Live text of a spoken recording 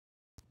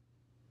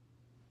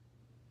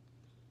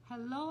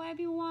Hello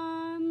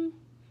everyone,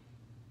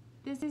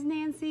 this is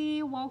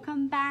Nancy.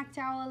 Welcome back to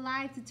our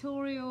live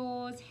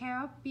tutorials.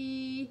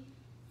 Happy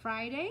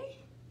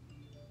Friday.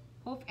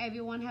 Hope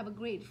everyone have a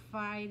great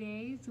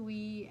Fridays.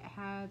 We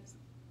had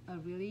a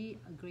great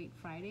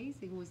Fridays.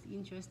 It was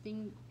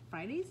interesting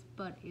Fridays,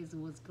 but it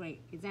was great.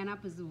 It ended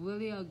up as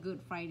really a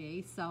good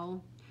Friday,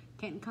 so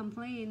can't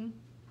complain.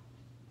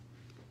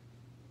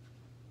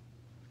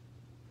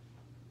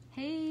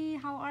 Hey,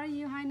 how are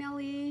you? Hi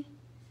Nelly.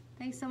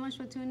 Thanks so much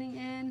for tuning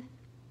in.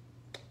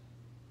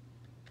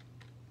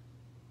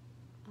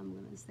 I'm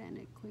gonna send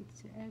it quick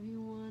to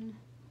everyone.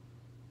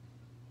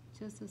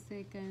 Just a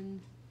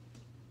second.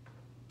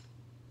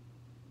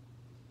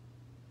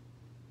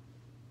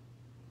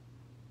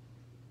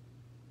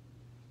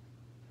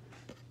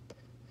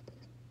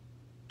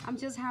 I'm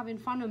just having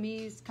fun of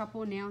me. It's a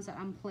couple nails that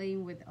I'm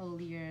playing with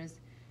earlier.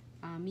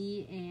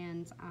 Me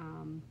and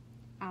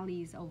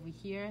Ali's over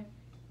here.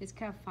 It's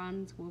kind of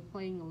fun. We're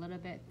playing a little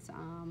bit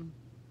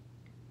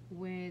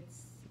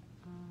with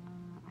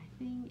I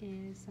think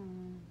is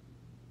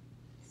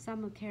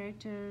some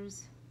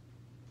characters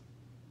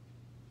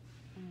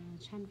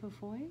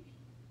Trifecta.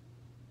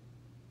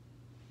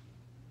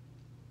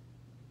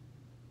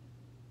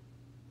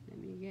 Let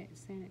me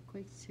send it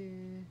quick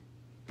to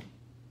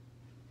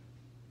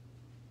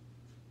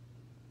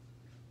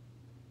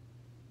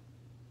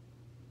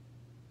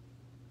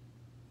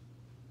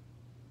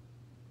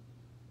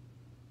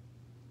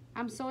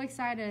I'm so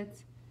excited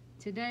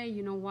today.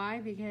 You know why?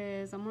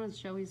 Because I'm gonna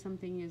show you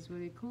something is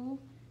really cool.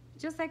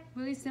 Just like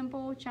really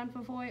simple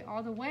Trifecta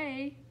all the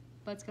way,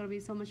 but it's gonna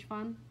be so much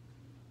fun.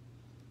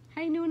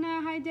 Hi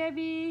Nuna, hi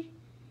Debbie,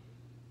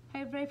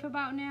 hi Brave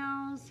About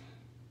Nails,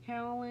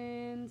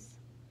 Carolyn's,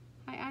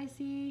 hi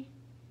Icy,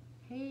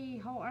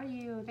 hey, how are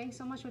you? Thanks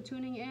so much for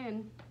tuning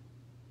in.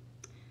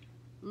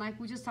 Like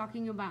we're just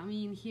talking about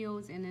me in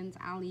heels, and then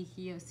Ali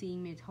here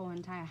seeing my whole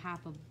entire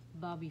half of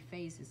Bobby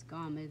face is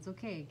gone, but it's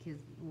okay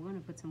because we're gonna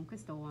put some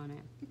crystal on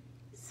it,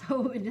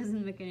 so it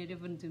doesn't make any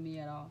difference to me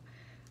at all.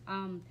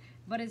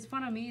 But it's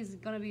fun of me. It's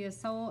gonna be a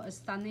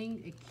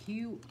stunning,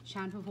 cute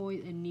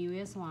Trifecta, the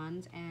newest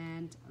ones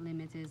and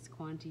limited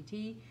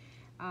quantity.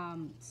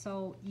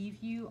 So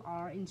if you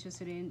are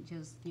interested in,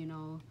 just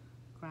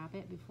grab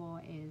it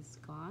before it's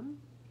gone.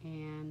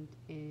 And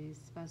is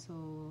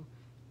special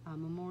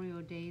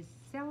Memorial Day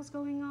sales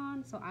going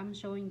on. So I'm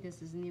showing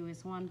this is the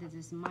newest one. This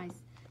is my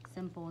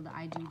simple that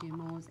I do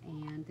demos,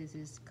 and this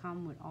is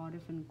come with all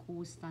different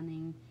cool,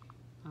 stunning,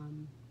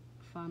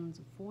 fun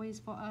foils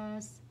for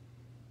us.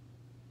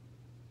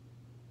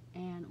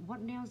 And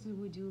what nails did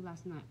we do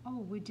last night? Oh,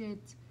 we did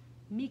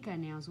mica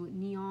nails with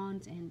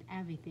neons and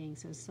everything.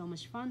 So it's so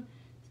much fun.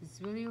 So it's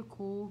really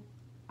cool.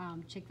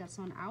 Check that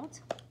one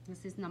out.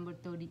 This is number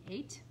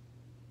 38.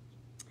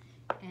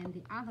 And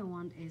the other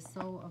one is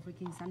so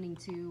freaking stunning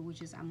too,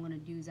 which is I'm gonna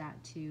do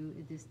that to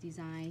this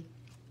design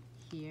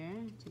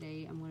here.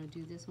 Today I'm gonna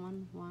do this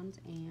one once,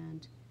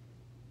 and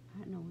I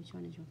don't know which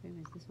one is your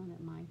favorite. Is this one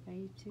at my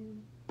fave too?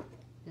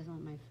 This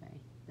one my fave.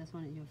 This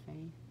one is your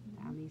fave.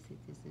 At least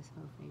this is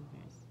her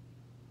favorite.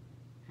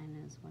 And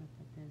that's why I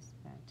put this,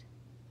 but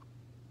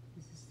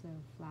this is the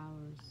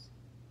flowers.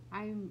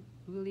 I'm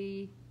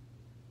really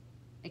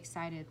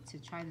excited to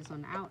try this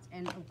one out.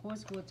 And of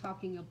course we're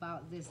talking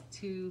about this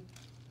two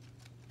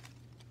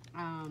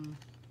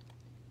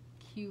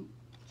cute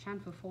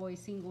Trifecta,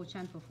 single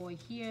Trifecta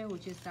here,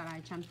 which is that I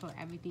transfer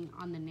everything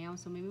on the nail.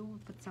 So maybe we'll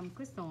put some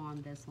crystal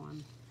on this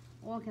one,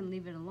 or I can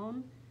leave it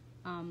alone.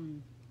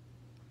 And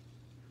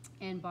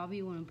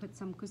Bobby will put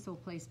some crystal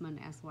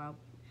placement as well.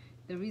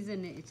 The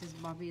reason it's just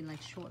Bobby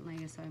like short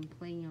legs, so I'm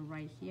playing it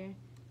right here,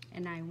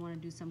 and I want to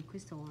do some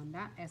crystal on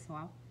that as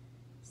well.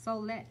 So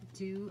let's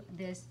do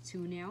this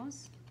two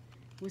nails.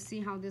 We'll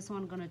see how this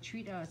one gonna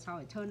treat us, how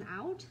it turned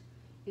out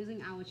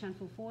using our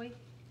Trifecta.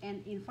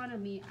 And in front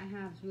of me, I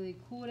have really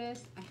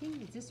coolest. I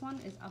think this one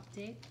is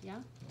update.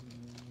 Yeah.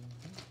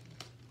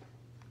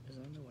 It's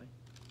on the way.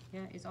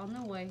 Yeah, it's on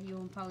the way.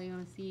 You're probably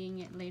gonna seeing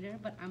it later,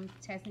 but I'm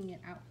testing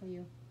it out for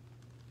you.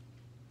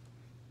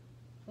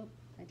 Oh,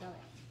 I got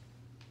it.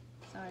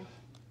 Sorry.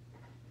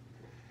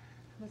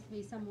 Must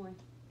be somewhere.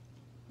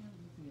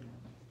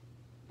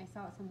 I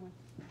saw it somewhere.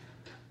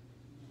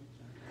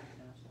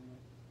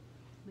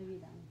 Maybe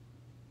that one.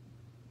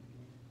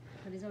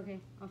 But it's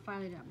okay. I'll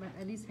find it out. But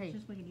at least, hey.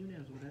 Just making new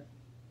nails with it.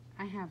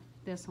 I have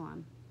this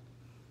one.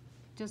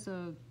 Just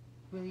a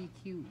really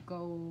cute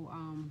gold,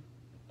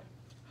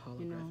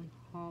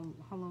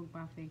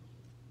 holographic.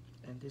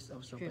 And this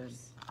also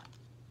strips.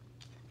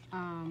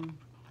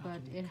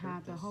 But it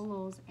had the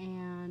holos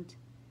and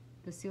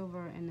the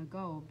silver and the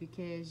gold,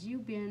 because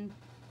you've been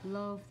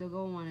love the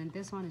gold one, and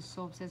this one is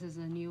so obsessed as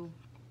a new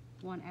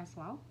one as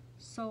well.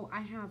 So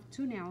I have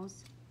two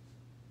nails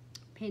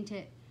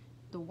painted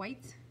the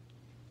white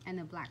and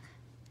the black,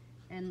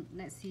 and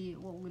let's see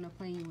what we're gonna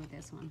play with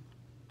this one.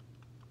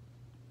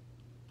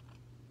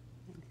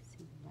 Let's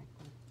see the black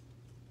one.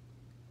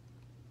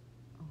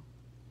 Oh,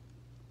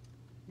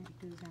 let's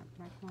do that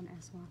black one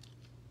as well,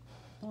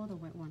 or the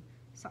white one.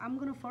 So I'm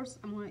gonna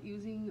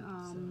using so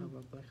how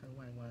about black and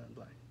white, white and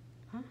black?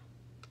 Huh?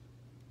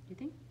 You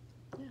think?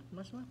 Yeah,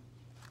 much well.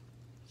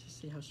 Just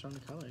see how strong the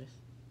color is.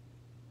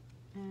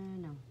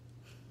 No.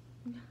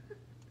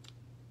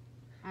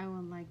 I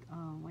would like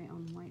white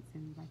on white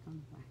and black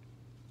on black.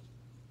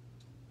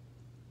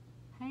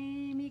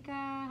 Hey Mika,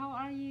 how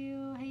are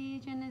you? Hey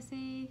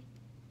Genesee.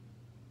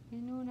 Hey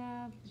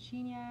Nuna,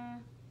 Virginia.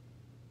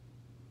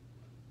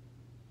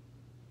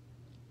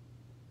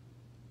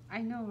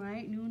 I know,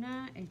 right?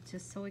 Nuna, it's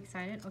just so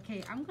excited.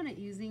 Okay, I'm gonna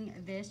using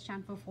this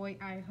Chanful Foil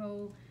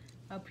Iho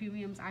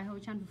Premium's Iho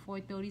Chanful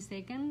Foil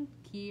 30-second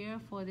here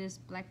for this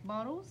black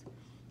bottles.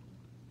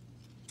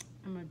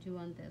 I'm gonna do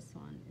on this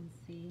one and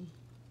see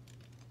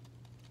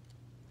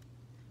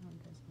how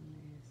this one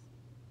is.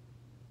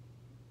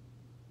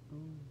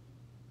 Oh,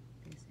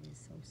 this is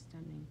so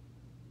stunning.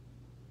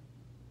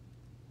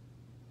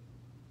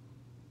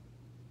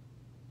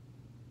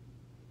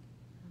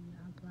 I'm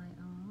gonna apply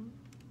all.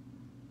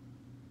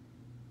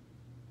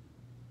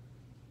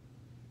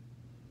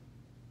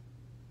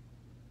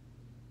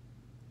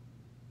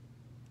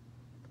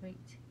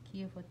 Great.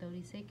 Here for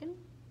 30 seconds.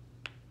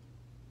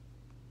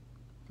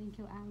 Thank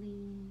you,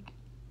 Ali.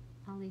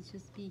 Ali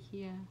just be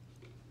here.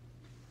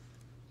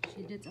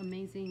 She did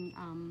amazing.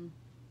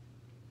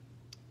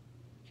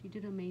 She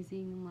did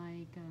amazing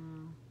like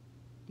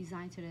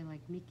design today,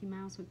 like Mickey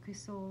Mouse with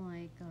crystal,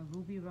 like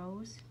ruby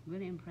rose.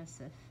 Really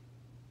impressive.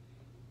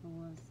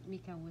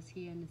 Mika was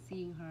here and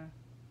seeing her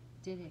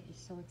did it.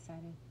 It's so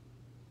excited.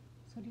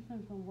 So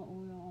different from what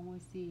we were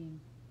always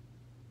seeing.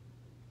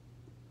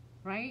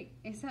 Right?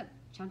 Is that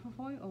Chanful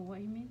Foil or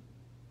what you mean?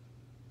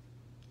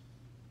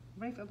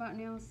 Rave about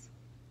nails.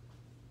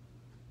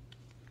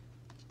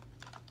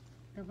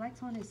 The black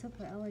one is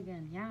super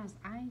elegant. Yes,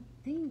 I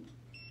think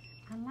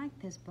I like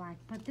this black,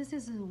 but this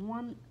is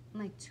one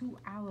like 2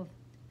 out of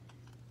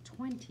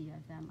 20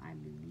 of them, I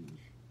believe.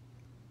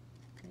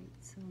 Okay,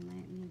 so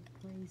let me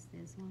place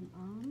this one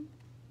on.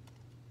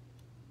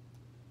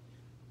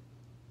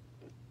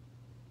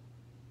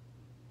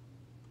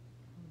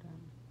 Hold on.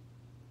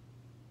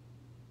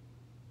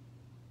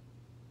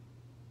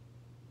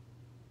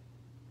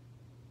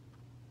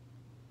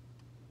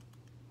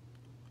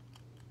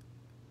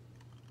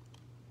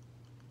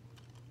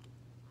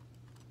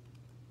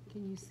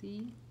 Can you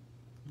see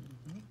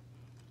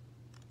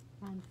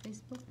on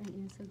Facebook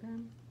and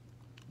Instagram?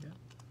 Yeah.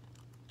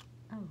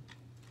 Oh,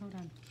 hold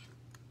on.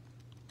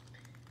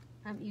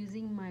 I'm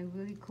using my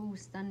really cool,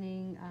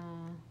 stunning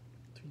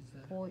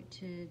Tweezer.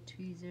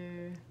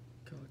 tweezer,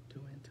 Go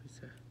dual and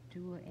tweezer.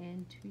 dual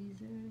end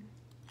tweezer.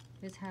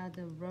 This has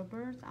the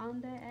rubbers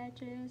on the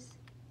edges.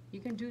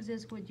 You can do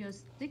this with your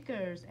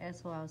stickers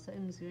as well. So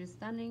it's really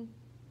stunning.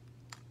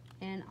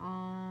 And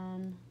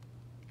on.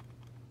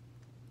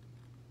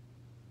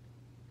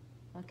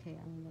 Okay,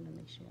 I'm gonna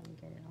make sure I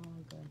get it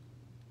all good.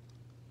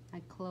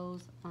 I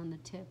close on the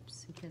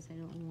tips because I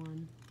don't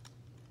want.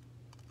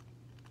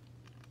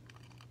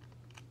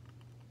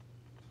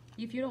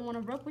 If you don't want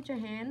to rub with your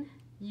hand,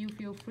 you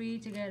feel free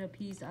to get a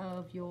piece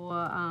of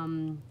your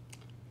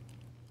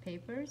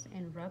papers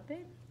and rub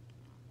it.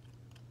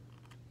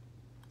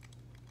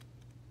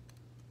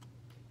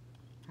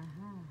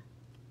 Aha,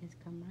 it's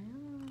come right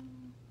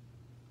on.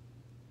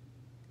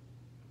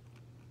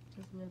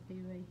 Just a little bit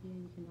right here,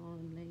 you can all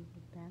lay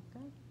it back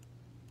up.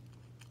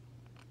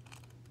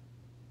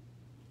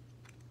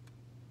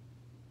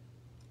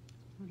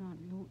 Hold on,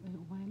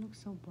 why it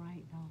looks so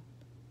bright though?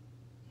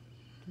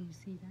 Can you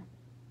see that?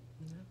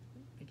 Yeah,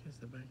 because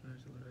the background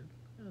is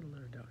a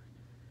little dark.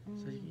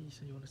 So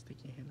you want to stick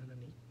your hand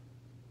underneath.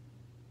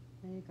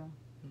 There you go.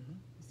 Mm-hmm.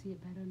 You see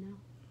it better now?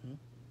 Mm-hmm.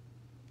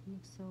 It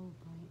looks so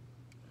bright.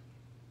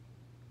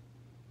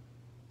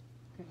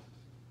 Okay.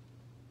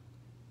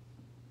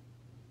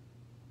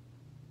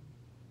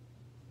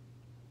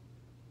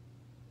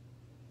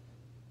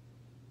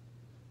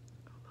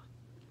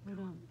 Hold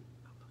on.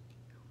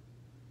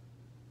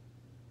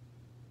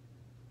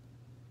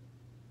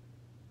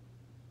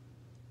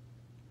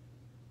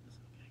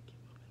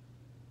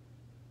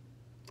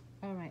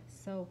 All right,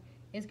 so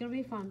it's gonna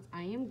be fun.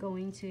 I am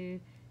going to,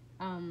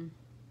 I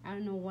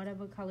don't know,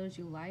 whatever colors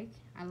you like.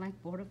 I like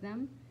both of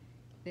them,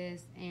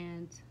 this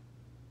and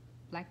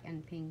black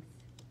and pink.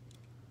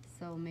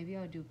 So maybe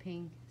I'll do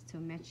pink to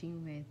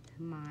matching with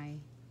my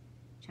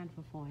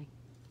Chanful Foil.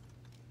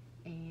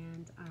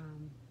 And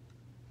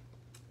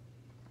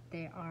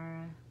there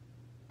are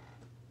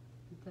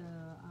the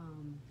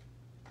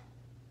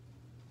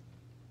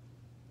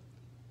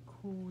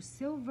cool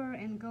silver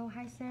and gold.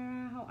 Hi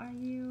Sarah, how are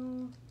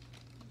you?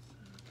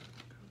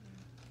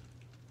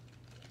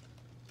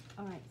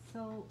 All right,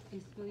 so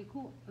it's really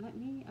cool. Let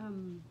me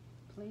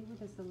play with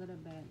this a little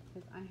bit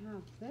because I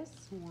have this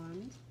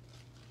one.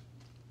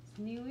 It's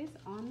new is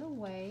on the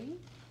way.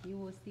 You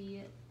will see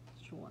it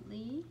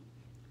shortly.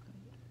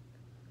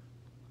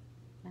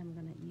 I'm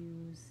gonna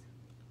use.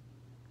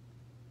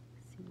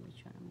 Let's see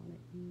which one I'm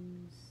gonna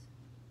use.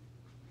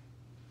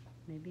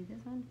 Maybe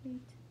this one,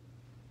 please.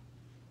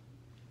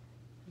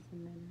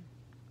 Doesn't matter.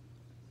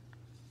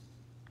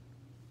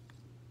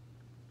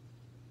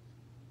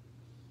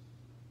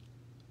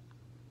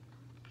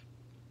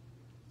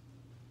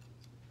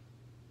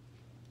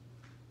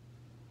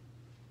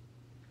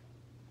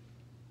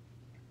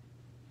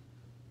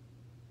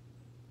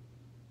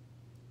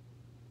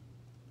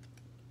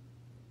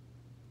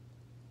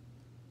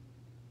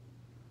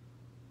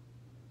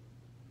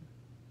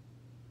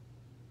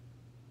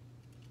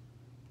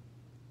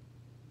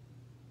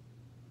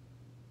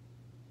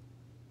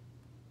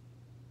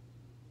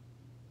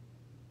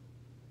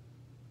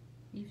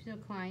 if the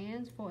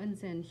clients, for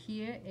instance,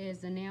 here is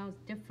the nails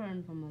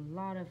different from a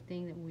lot of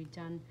things that we've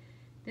done.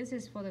 This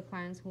is for the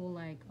clients who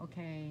like,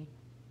 okay,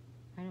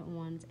 I don't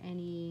want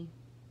any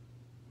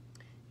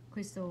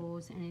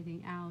crystals,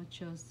 anything else,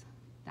 just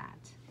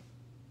that.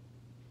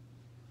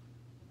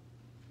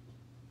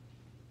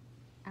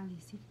 Ali,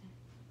 sit there.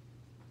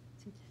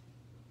 Sit there.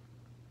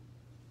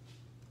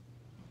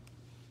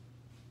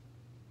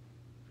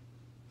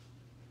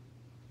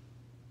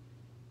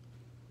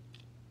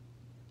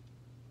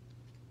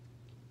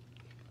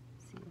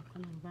 See, I'm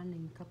gonna run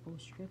in a couple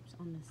strips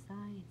on the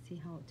side, see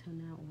how it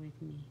turned out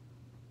with me.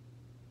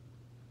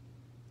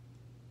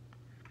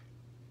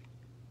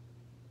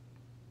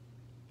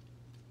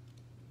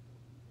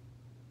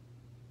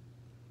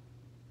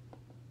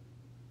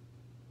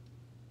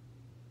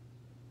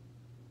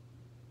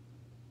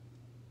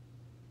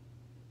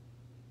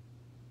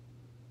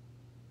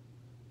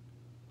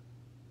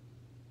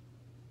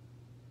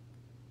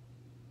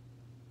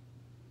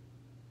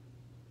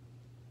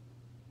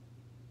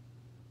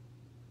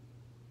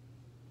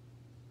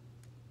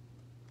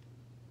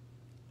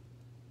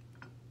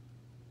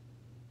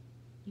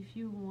 If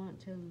you want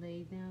to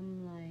lay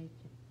them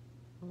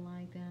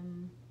like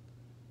them,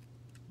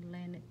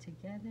 blend it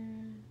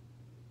together,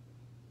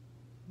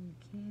 you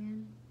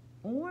can.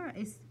 Or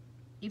if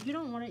you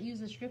don't want to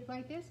use a strip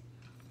like this,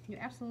 you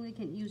absolutely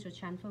can use your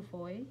chamfer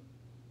foil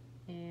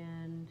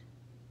and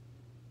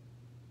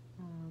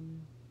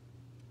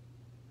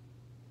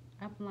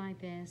apply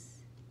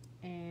this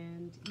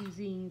and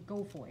using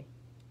gold foil.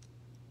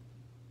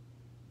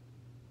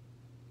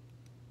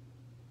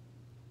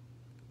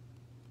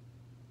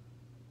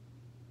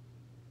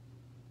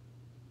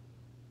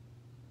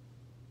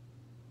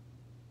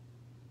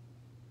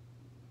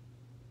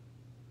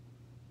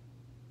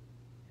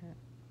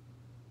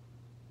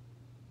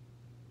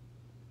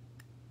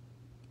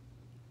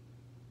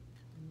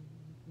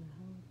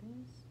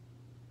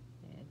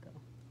 There you go.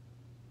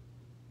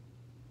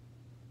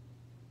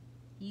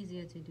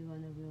 Easier to do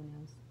on the real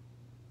nails.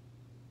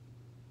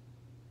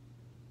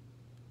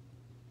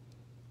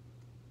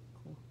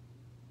 Cool.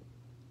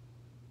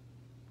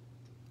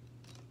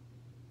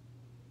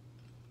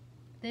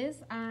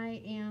 This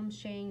I am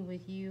sharing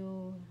with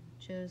you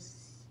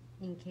just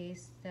in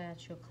case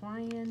that your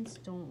clients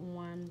don't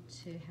want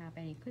to have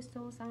any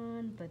crystals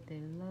on, but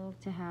they love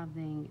to have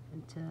them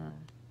to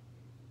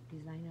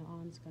designer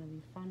on. It's gonna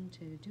be fun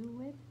to do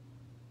with.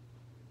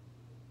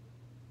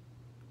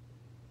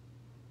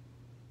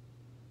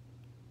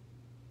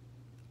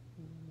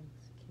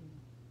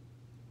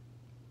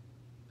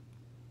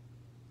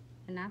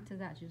 And after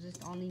that, you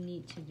just only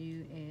need to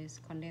do is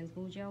condensed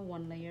glue gel,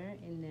 1 layer,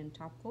 and then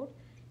top coat.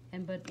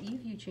 And but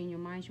if you change your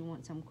mind, you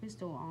want some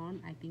crystal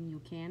on, I think you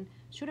can.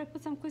 Should I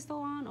put some crystal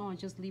on or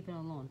just leave it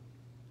alone?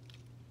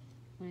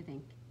 What do you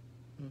think?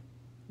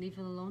 Leave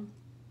it alone?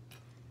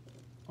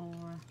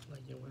 Or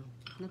like you will.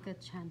 Look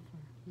at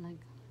Chanfer, like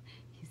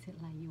he said,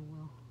 like you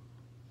will.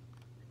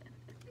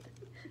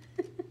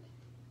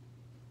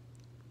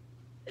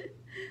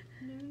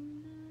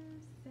 Luna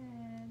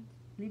said,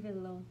 Leave it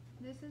alone.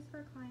 this is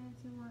for clients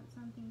who want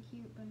something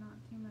cute but not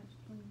too much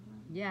bling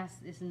bling. Yes,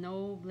 it's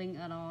no bling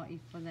at all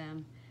for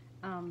them.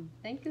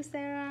 Thank you,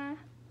 Sarah.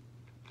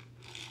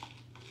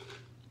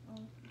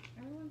 Oh,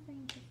 everyone's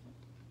saying this.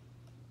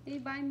 Hey,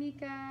 bye,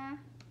 Mika.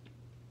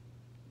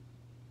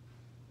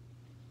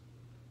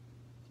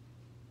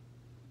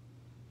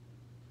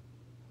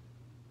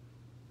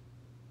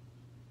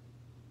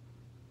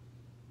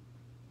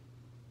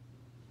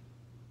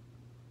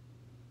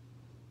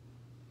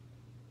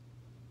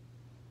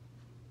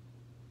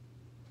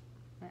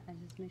 I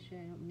just make sure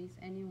I don't miss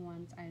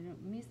anyone. I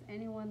don't miss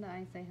anyone that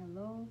I say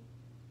hello.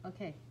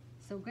 Okay,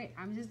 so great.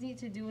 I just need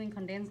to doing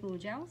condensed glue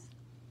gels.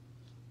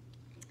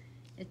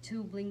 It's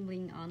too bling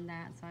bling on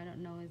that, so I don't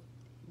know if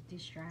it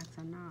distracts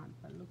or not,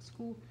 but it looks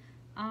cool.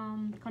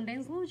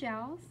 Condensed glue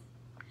gels.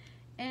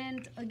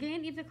 And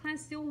again, if the client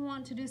still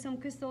want to do some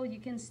crystal, you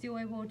can still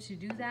able to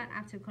do that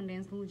after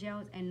condensed glue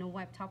gels and no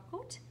wipe top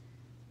coat.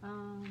 Where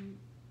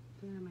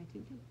am I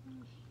thinking?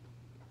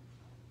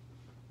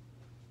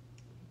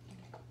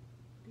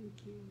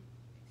 Thank you.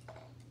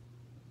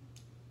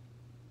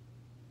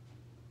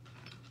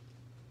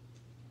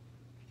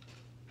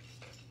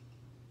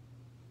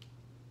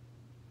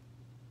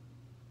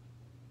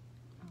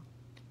 Oh.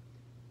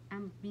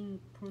 I'm being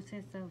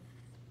process of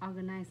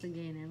organized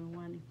again,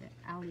 everyone. If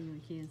Ali or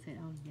here said,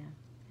 oh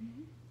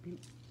yeah.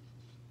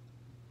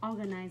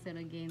 Organize it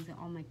again to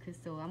all my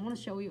crystals. I'm gonna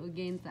show you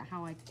again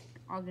how I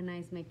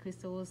organize my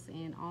crystals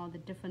and all the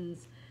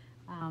different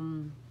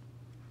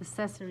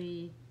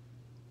accessory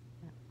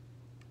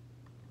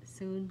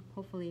soon,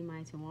 hopefully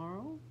by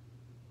tomorrow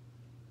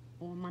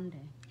or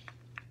Monday.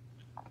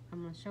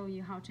 I'm going to show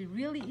you how to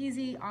really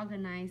easy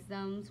organize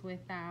them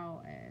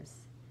without as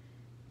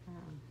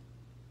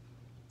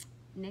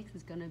next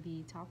is going to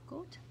be top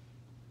coat.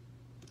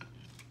 I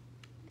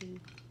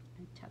think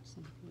I touched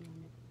something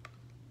on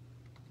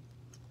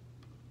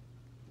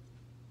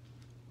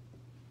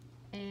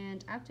it.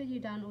 And after you're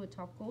done with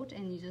top coat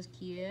and you just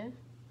clear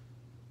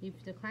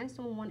If the clients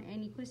don't want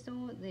any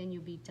crystal, then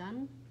you'll be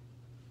done.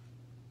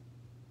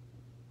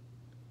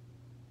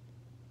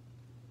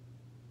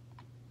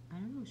 I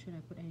don't know, should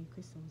I put any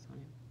crystals on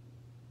it?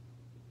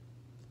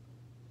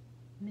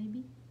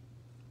 Maybe.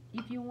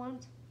 If you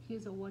want,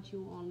 here's what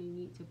you only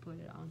need to put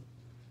it on.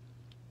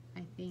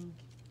 I think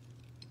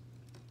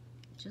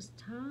just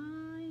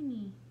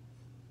tiny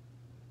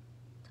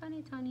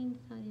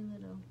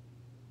little.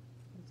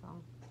 That's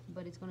all.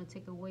 But it's gonna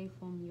take away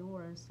from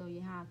yours, so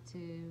you have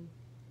to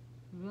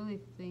really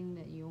think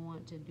that you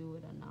want to do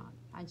it or not.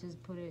 I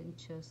just put it in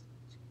just,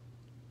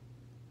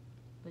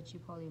 but you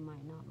probably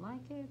might not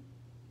like it.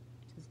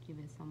 Just give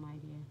it some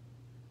idea.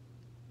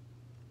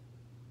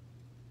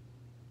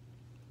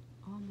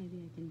 Or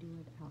maybe I can do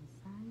it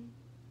outside.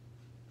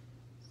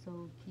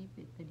 So keep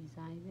it the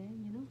design there,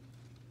 you know?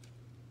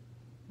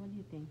 What do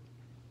you think?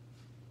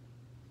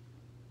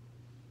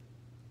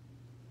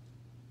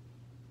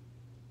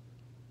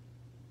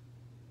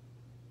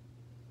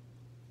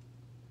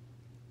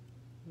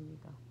 Here you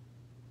go.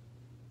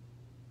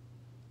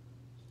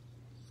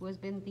 We've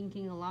been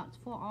thinking a lot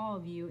for all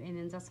of you, and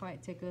then that's why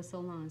it took us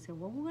so long. I said,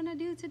 what we're gonna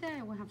do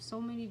today? We have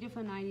so many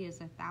different ideas,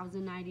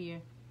 1,000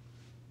 ideas,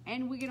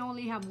 and we can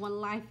only have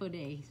one life a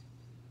day.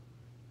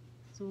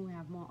 So we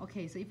have more.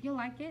 Okay, so if you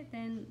like it,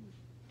 then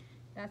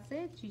that's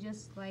it. You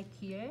just like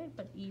hear it.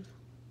 But if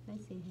I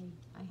say, hey,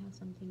 I have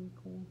something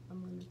cool,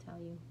 I'm gonna tell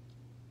you.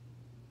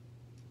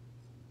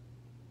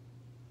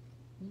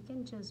 You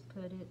can just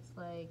put it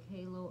like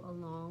halo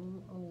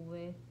along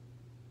with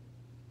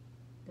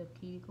the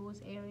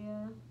cuticles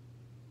area.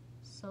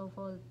 So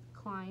for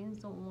clients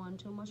don't want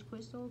too much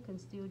crystal, can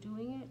still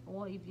doing it.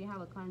 Or if you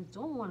have a client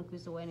don't want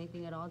crystal or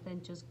anything at all,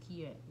 then just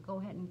key it. Go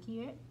ahead and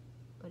key it.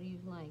 But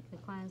if like the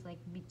client's like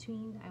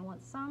between, I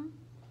want some,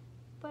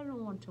 but I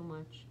don't want too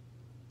much.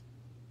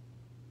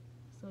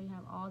 So you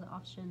have all the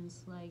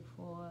options like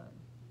for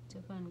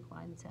different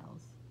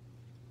clienteles.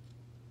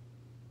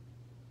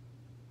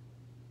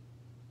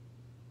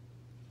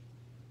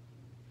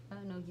 I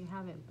don't know if you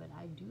have it, but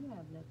I do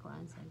have the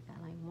clients like that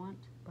I want,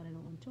 but I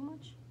don't want too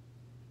much.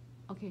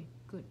 Okay,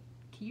 good.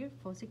 Here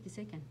for 60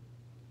 seconds.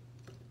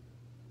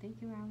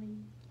 Thank you, Ali.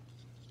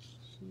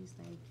 She's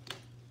like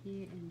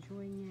here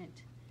enjoying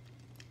it.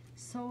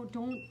 So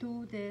don't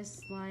do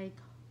this like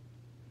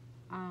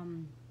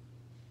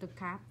the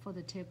cap for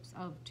the tips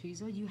of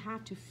tweezers. You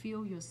have to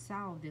feel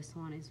yourself. This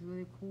one is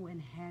really cool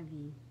and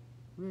heavy,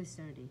 really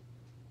sturdy,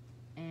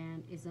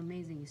 and it's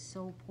amazing. It's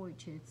so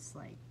pointed. It's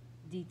like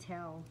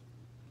detail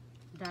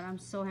that I'm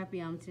so happy.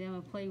 Today I'm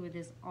gonna play with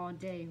this all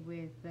day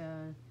with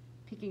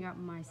picking up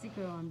my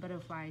sticker on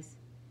butterflies.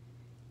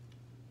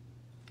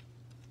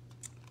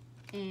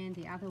 And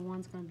the other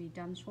one's gonna be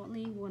done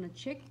shortly. We're gonna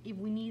check if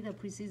we need a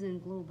precision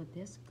glue, but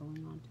this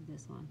going on to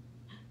this one.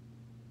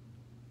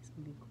 It's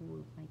gonna be cool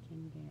if I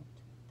can get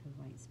the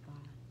right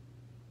spot.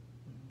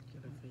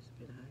 Get her face a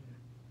bit higher.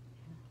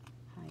 Yeah,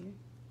 higher.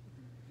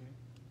 Here.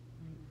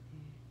 Right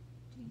there.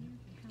 Do you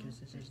Because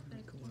count this is the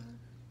crystal?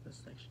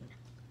 section.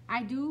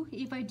 I do,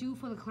 if I do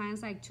for the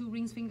clients like 2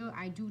 rings finger,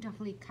 I do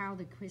definitely count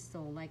the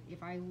crystal. Like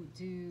if I would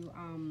do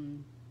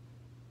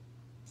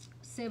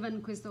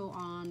 7 crystal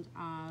on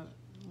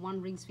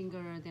 1 rings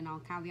finger, then I'll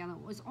count the other.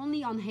 It's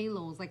only on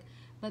halos, like,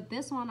 but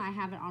this one I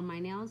have it on my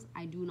nails.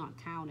 I do not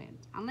count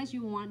it unless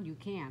you want. You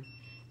can,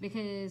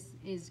 because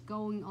it's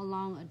going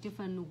along a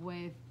different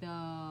with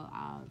the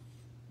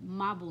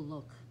marble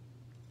look.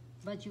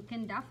 But you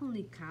can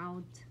definitely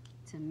count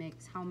to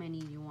mix how many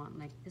you want.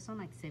 Like this one,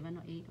 like 7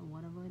 or 8 or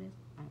whatever it is.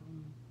 I don't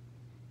know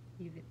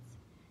if it's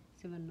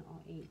 7 or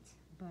 8,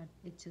 but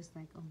it's just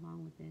like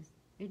along with this.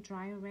 It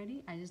dry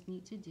already. I just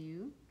need to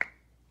do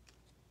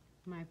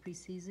my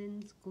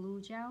precision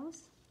glue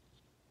gels.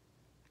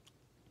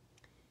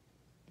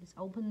 It's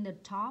open the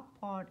top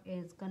part.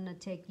 Is gonna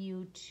take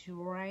you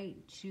right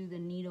to the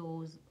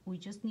needles. We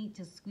just need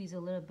to squeeze a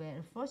little bit.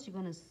 At first you're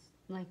gonna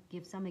like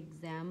give some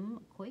exam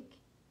quick.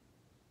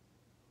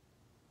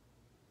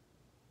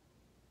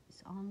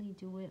 Just only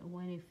do it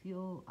when you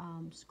feel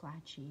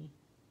scratchy.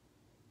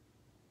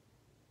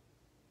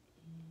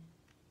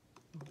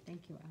 And, oh,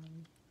 thank you,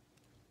 Ali.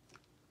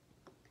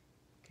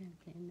 Okay,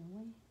 get in the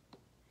way.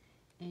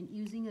 And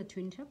using a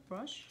twin tip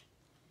brush,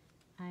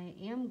 I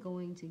am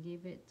going to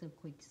give it a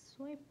quick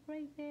swipe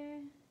right there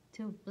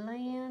to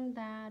blend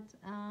that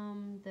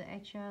the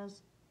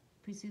extras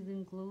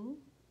precision glue.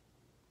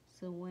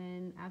 So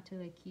when after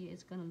the key,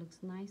 it's gonna look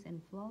nice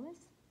and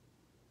flawless.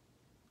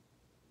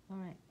 All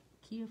right,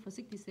 here for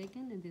 60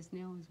 seconds, and this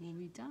nail will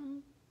be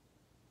done.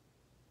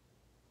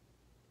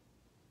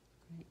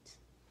 Great.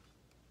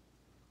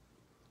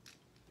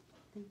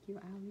 Thank you,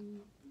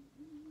 Ali.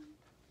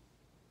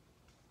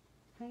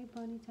 Hey,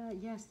 Bonita.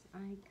 Yes,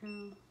 I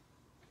count.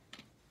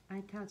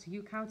 I count.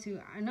 You count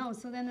too. I know.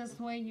 So then this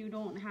way you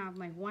don't have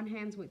like one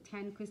hand with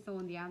 10 crystal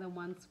and the other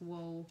ones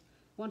will,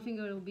 one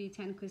finger will be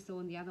 10 crystal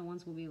and the other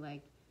ones will be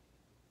like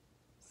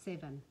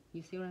 7.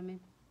 You see what I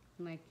mean?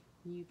 Like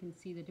you can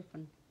see the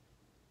difference.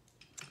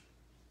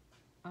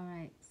 All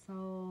right.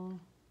 So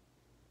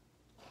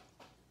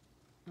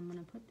I'm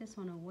gonna put this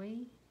one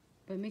away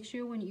But make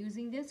sure when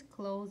using this,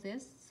 close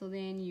this so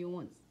then you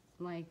won't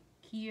like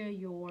cure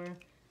your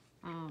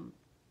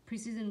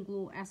precision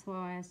glue, as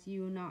well as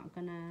you're not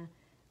gonna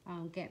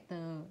get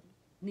the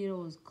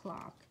needles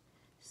clogged.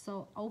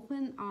 So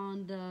open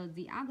on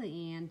the other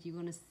end, you're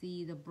gonna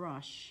see the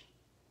brush,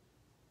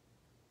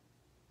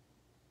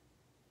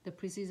 the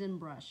precision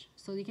brush.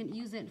 So you can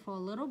use it for a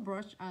little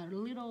brush,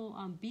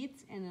 little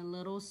beads and a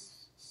little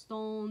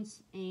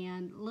stones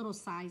and little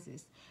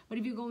sizes. But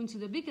if you go into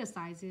the bigger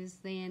sizes,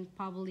 then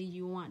probably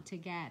you want to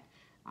get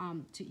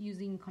to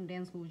using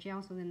condensed glue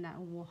gel, so then that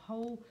will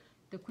hold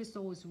the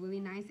crystal is really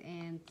nice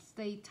and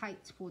stay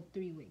tight for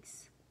 3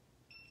 weeks.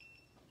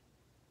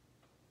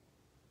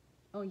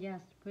 Oh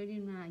yes, pretty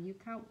nice. You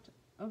count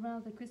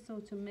around the crystal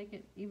to make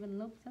it even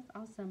look. That's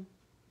awesome.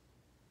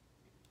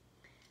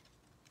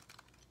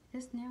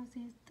 This nails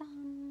is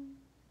done.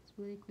 It's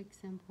really quick,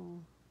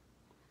 simple.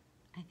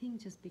 I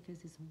think just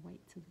because it's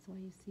white, so that's why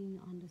you're seeing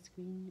on the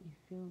screen, you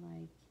feel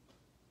like.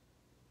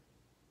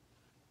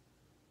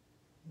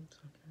 It's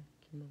okay.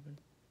 Keep moving.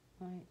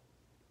 All right,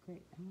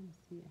 great. I want to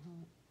see how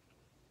it.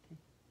 Okay,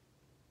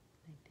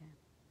 like that.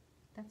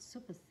 That's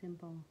super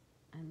simple.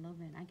 I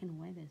love it. I can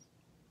wear this.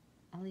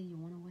 Ali, you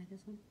want to wear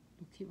this one?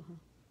 Look cute, huh?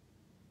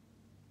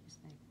 Just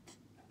like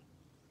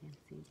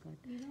fancy, good.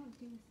 You don't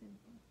do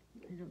simple.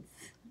 I don't.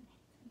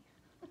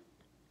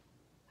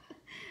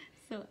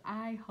 So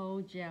eye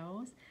hole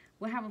gels.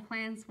 We have a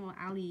plans for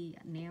Ali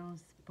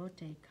Nails'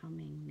 birthday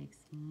coming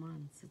next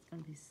month. So it's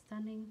gonna be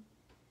stunning.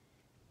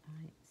 All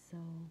right, so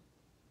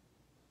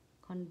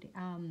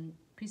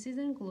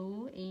precision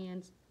glue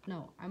and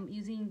no, I'm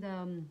using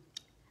the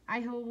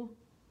eye hole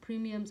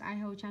premium's eye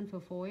hole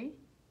chamfer foil.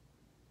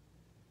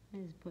 I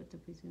just put the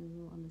precision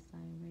glue on the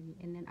side already,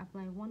 and then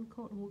apply one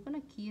coat. We're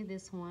gonna cure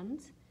this one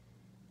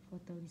for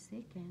 30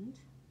 seconds.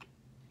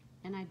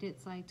 And I did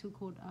like 2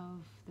 coats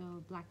of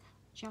the black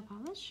gel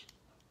polish.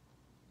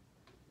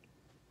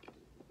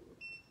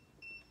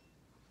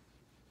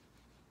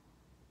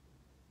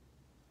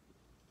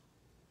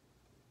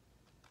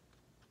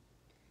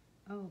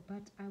 Oh,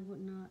 but I would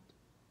not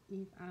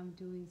if I'm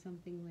doing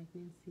something like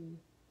Nancy.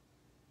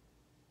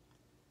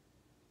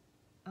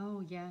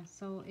 Oh yeah,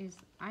 so is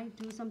I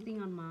do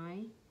something on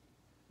my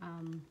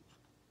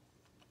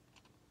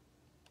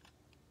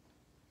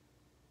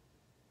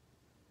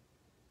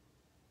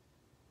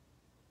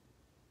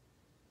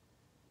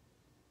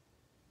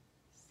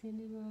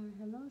Cinema.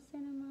 Hello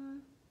Cinema.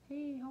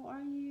 Hey, how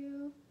are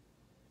you?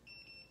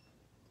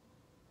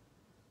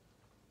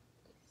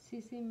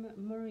 Sissy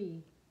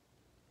Marie.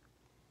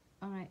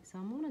 Alright, so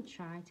I'm gonna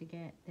try to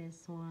get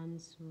this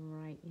one's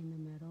right in the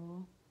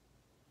middle.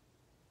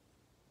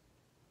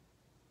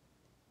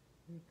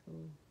 Very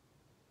cool.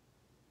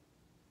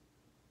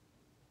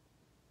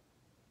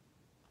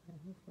 But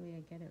hopefully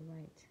I get it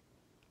right.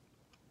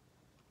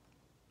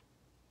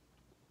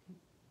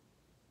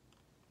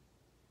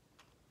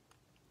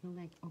 You're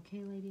like,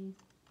 okay lady,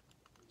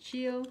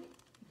 chill.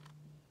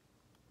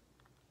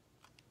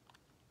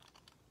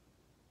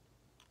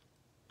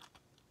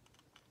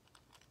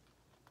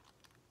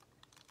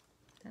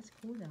 That's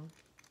cool though.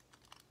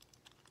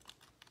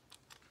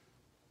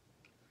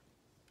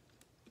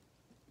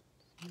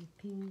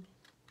 Pink.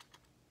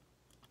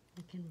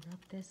 I can rub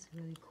this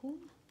really cool.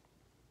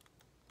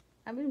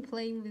 I've been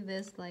playing with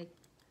this like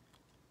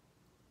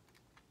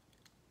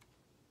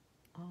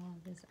all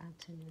this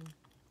afternoon.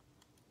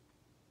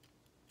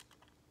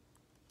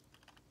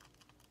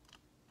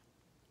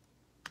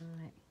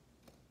 Alright.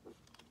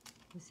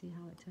 Let's see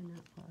how it turned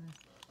out for us.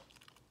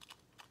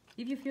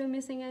 If you feel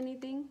missing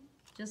anything,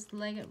 just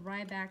leg it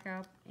right back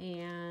up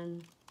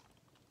and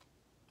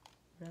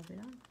rub it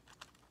on.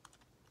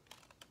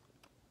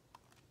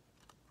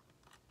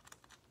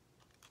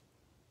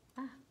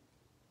 Ah,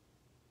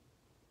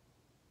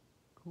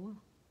 cool.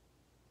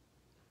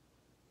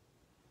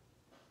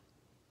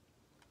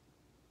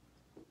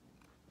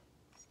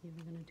 See if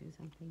we're gonna do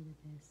something with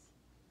this.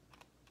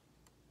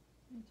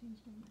 I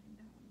changed my mind.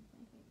 That one is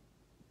my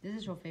favorite. This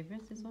is your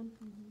favorite, this one?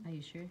 Mm-hmm. Are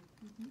you sure?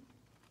 Mm-hmm.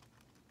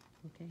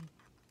 Okay.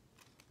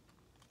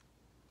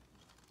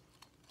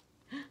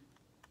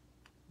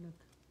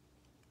 Look.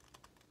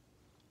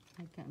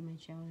 I got my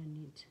gel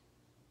and it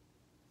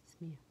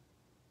smear.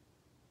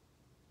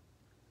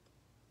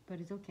 But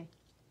it's okay.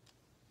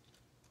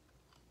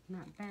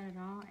 Not bad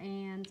at all.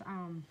 And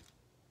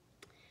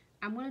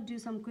I'm gonna do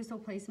some crystal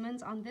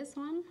placements on this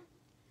one.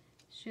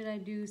 Should I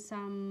do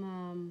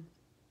some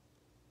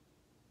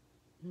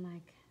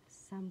like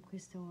some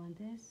crystal on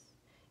this?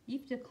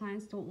 If the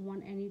clients don't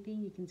want anything,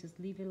 you can just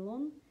leave it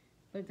alone.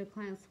 But if the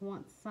clients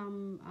want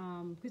some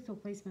crystal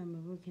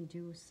placement, we can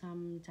do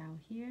some down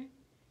here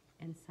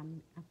and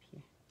some up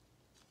here.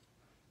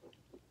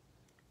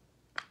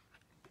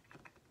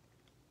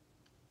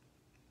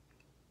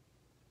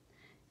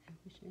 I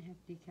wish I have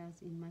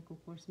decals in Michael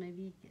Kors.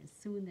 Maybe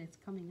soon that's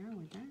coming out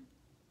with that.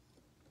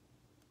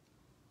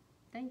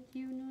 Thank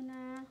you,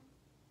 Nuna.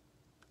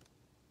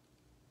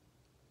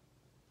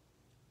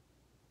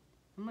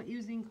 I'm not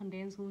using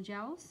condensed glue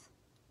gels.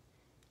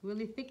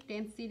 Really thick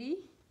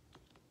density.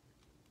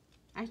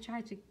 I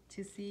try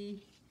to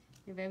see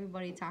if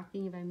everybody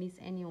talking, if I miss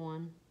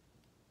anyone.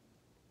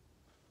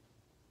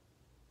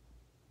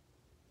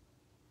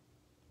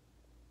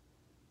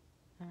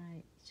 All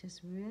right,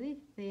 just really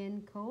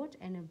thin coat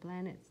and it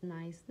blends it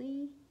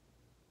nicely.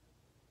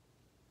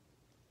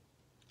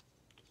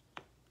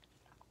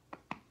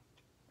 I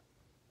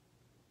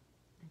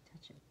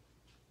touch it.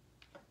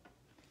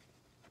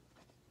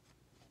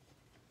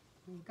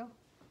 There you go.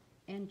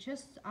 And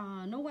just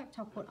no wet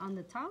top coat on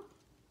the top.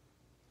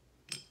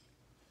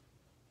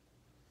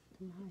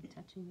 I'm not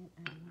touching it.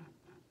 I don't know.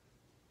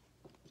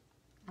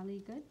 Ali,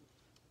 good?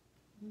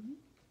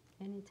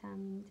 Anytime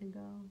you need to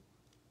go.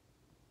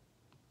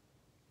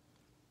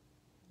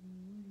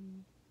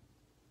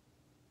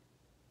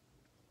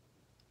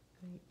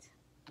 Great.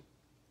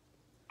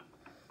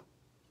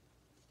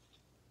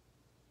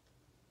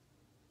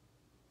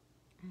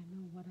 I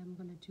know what I'm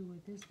gonna do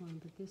with this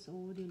one, but this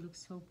already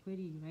looks so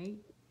pretty, right?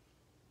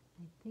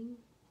 I think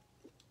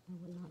I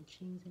would not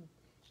change it.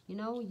 You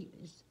know,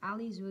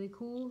 Ali's really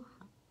cool.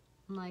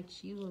 Like,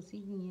 she was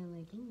sitting here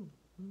like, oh,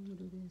 I'm gonna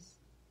do this.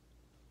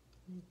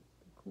 Like,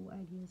 cool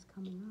ideas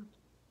coming up.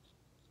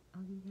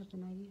 Ali, you have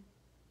an idea?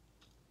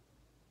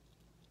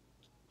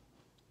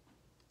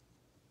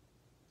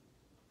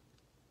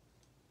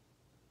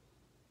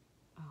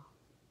 Oh,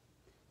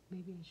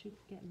 maybe I should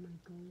get my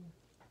gold.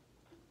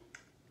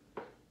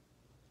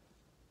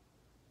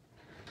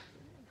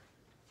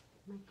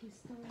 My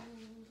crystals.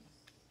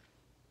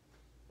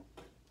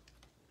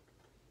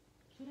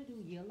 Should I do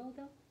yellow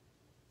though?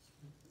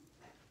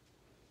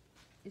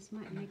 This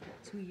might make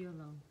it too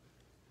yellow.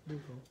 Do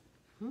go.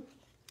 Hmm?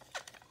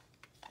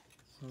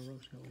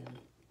 Rose yellow.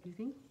 You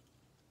think?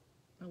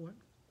 That what?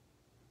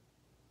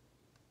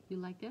 You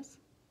like this?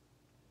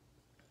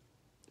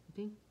 You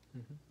think?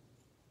 Mm-hmm.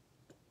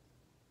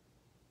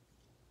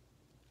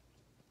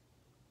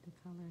 The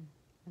color.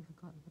 I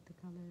forgot what the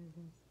color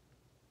is.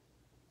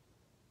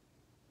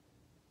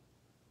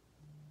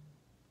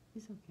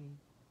 It's okay.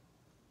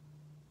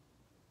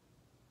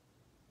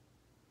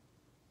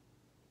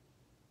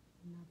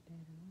 Not bad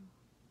at all.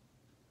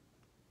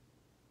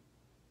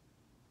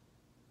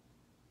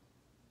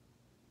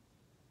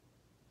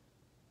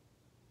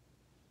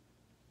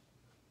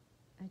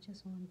 I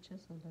just want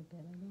just a little bit.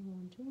 I don't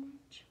want too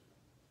much.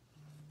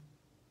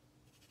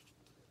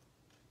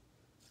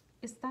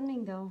 It's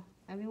stunning though.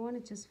 Everyone,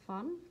 it's just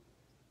fun.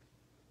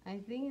 I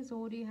think it's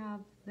already have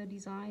the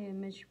design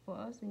image for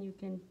us and you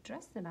can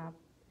dress it up.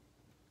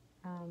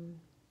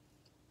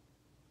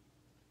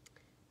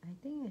 I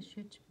think it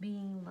should be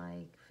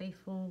like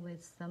faithful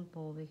with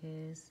simple,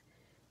 because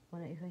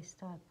if I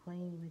start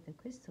playing with the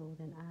crystal,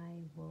 then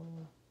I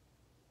will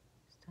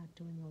start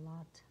doing a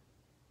lot.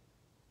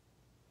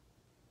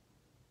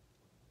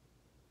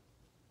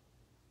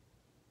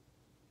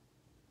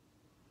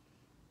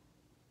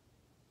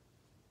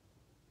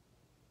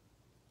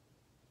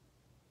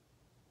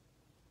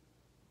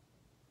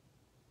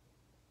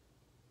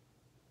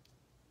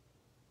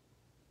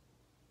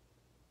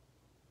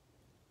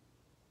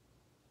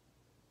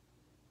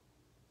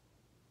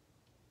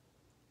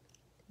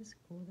 It's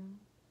cool though.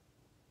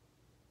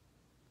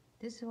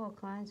 This is what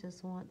clients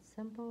just want,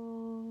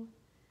 simple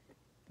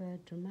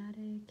but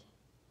dramatic,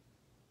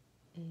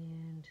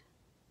 and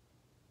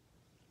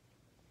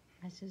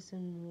I just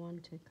don't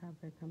want to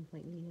cover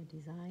completely the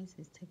designs.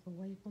 It's take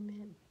away from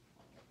it.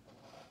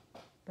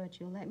 But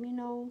you let me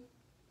know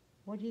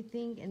what you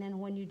think, and then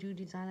when you do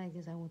design like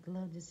this, I would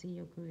love to see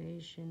your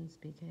creations,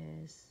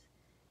 because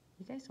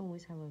you guys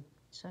always have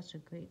such a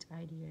great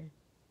idea,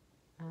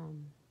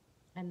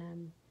 and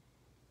I'm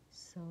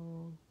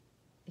so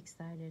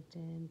excited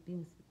and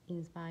being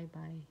inspired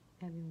by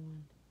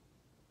everyone.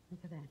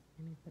 Look at that.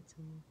 Let me put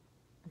some more.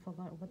 I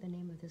forgot what the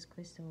name of this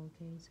crystal,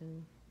 okay? So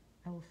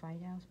I will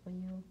find out for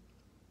you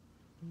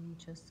in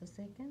just a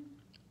second.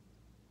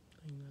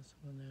 I think that's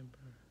an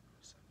amber or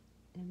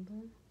something.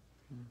 Amber?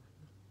 Mm-hmm.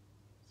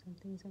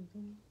 Something. Some.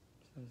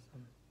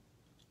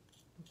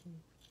 Okay.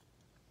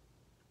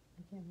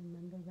 I can't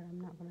remember, but I'm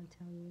not gonna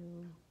tell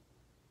you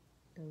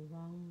the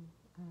wrong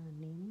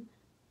name.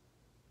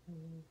 I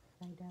will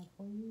find out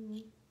for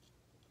you.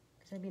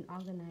 Because I've been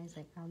organized,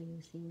 like Ali, you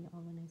see me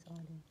organized all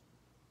day.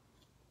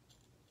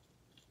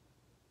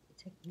 It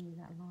took me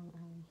that long,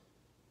 Ali.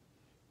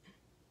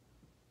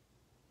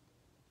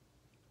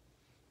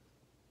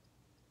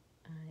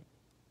 Alright,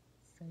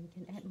 so you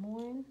can add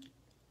more in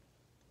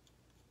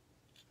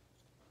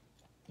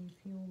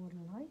if you would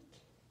like.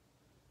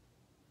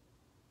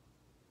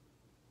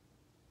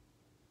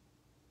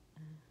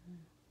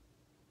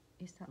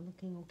 Is that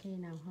looking okay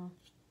now, huh?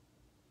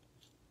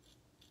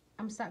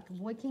 I'm stuck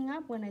waking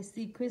up when I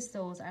see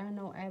crystals. I don't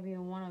know every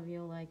one of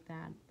you like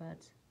that,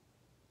 but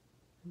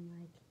I'm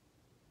like,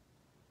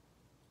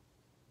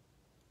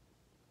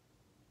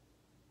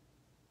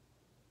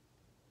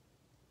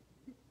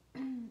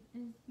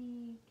 Is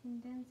the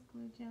condensed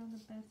glue gel the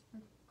best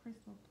for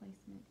crystal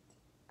placement?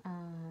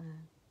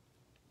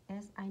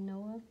 as I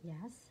know of,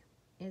 yes.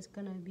 It's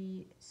gonna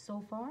be,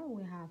 so far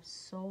we have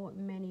so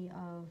many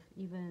of,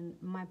 even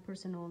my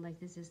personal, like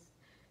this is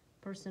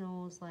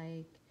personal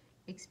like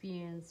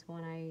experience.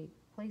 When I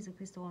place a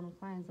crystal on a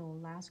client, it will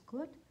last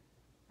good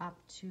up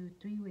to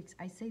 3 weeks.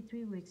 I say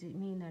 3 weeks, it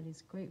means that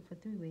it's great for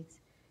 3 weeks,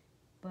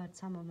 but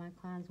some of my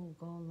clients will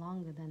go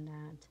longer than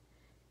that,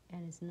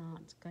 and it's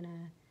not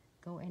gonna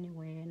go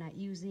anywhere. Not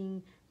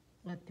using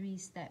a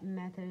 3-step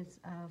methods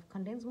of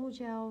condensed glue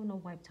gel, no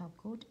wipe top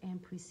coat,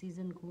 and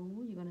precision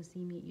glue. You're gonna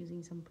see me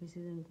using some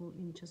precision glue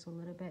in just a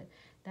little bit.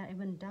 That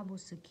even double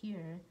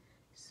secure.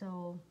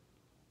 So,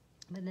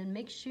 but then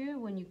make sure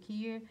when you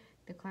cure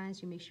the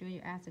clients, you make sure you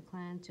ask the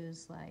client to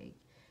just like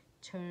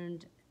turn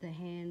the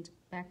hand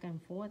back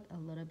and forth a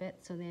little bit,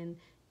 so then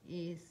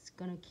it's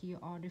gonna cure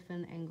all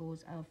different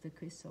angles of the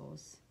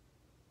crystals.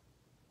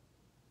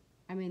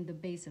 I mean the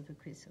base of the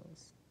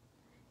crystals.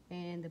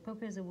 And the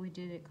purpose of we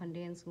did a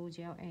condensed glue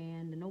gel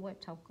and the no wipe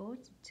top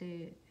coat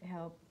to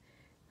help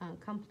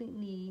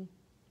completely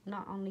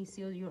not only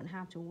seal, you don't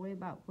have to worry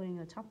about putting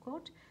a top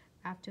coat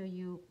after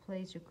you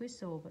place your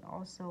crystal, but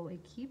also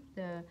it keep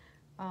the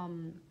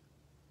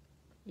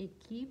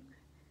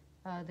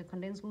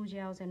condensed glue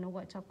gels and no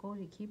wipe top coat,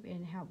 it keep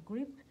and help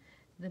grip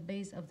the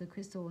base of the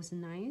crystal is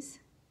nice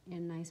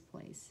in nice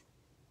place.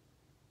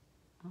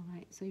 All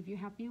right, so if you're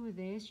happy with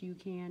this, you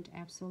can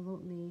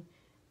absolutely.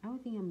 I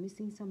would think I'm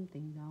missing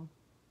something though.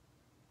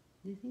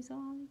 Do you think so,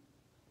 Ollie?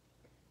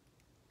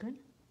 Good?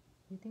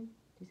 You think?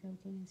 Do you see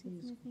everything I see?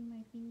 It's missing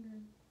my finger.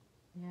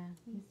 Yeah,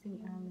 missing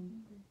Ollie.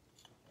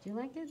 Do you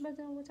like it? But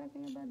we're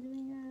talking about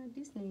doing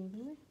Disney,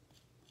 do we?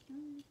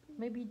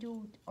 Maybe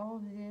do all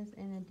of this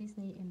and a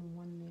Disney in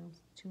one nail,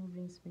 2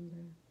 rings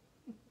finger.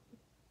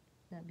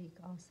 That'd be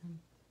awesome.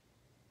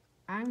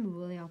 I'm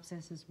really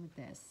obsessed with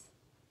this.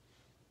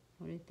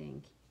 What do you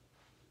think?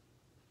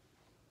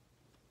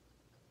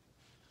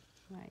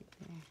 Right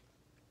there.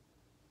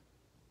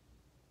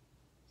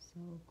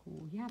 So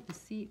cool. You have to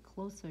see it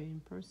closer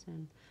in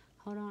person.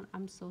 Hold on,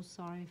 I'm so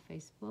sorry,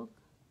 Facebook.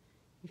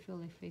 You feel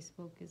like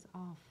Facebook is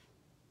off.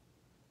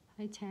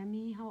 Hi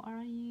Tammy, how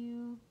are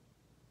you?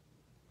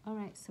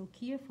 Alright, so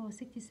cure for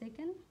 60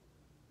 seconds.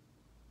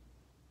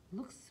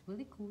 Looks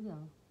really cool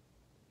though.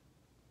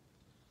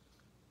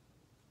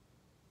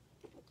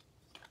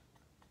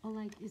 Oh,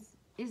 like,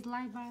 is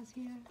light bars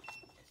here?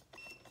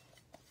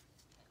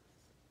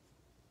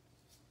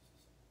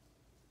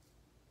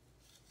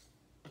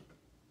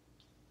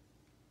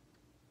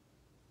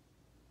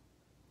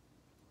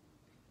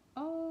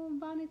 Oh,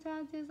 Bonnie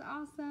Touch is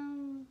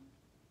awesome.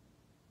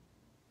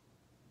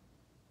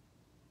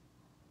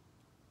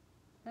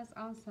 That's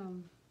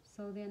awesome.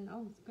 So then,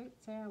 oh, it's great.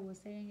 Sarah was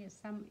saying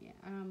some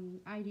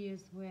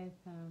ideas with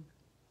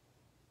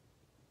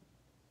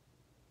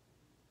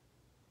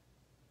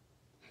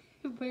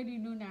Pretty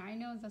Luna. I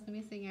know it's just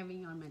missing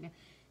everything on my neck.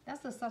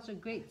 That's such a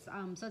great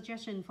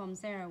suggestion from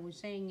Sarah. Was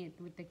saying it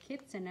with the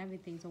kits and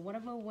everything. So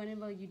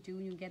whenever you do,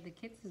 you get the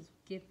kits, is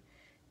give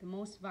the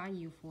most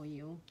value for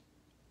you.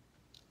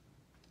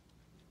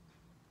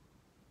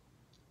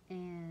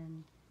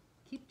 And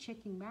keep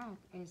checking back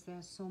as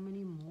there's so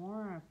many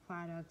more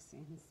products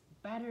and it's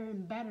better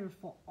and better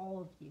for all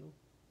of you.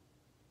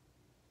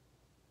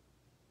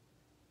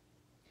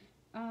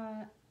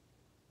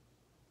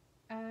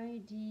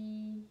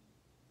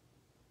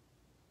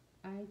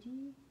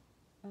 ID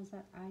was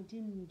that I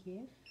didn't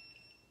give.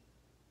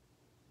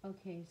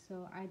 Okay,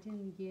 so I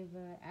didn't give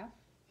a F.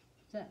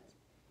 That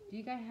do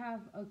you guys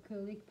have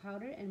acrylic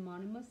powder and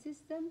monomer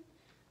system?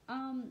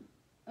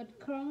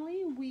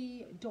 Currently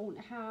we don't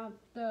have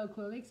the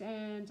acrylics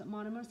and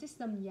monomer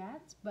system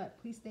yet, but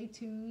please stay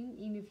tuned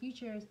in the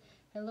future.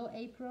 Hello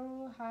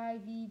April, hi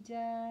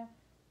Vida.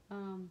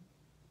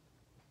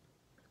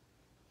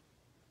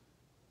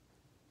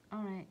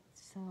 Alright,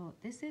 so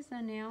this is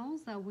the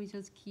nails that we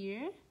just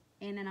cured,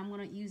 and then I'm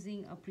gonna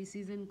using a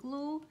precision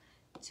glue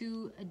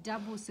to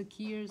double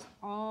secures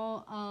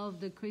all of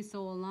the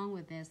crystal along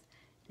with this.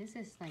 This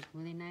is like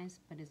really nice,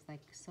 but it's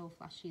like so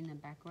flashy in the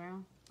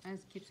background. I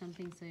just keep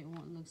something so it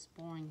won't look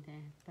boring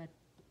there, but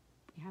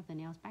you have the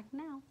nails back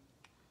now.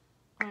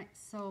 Alright,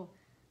 so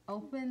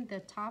open the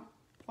top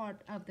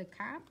part of the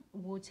cap.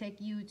 Will take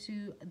you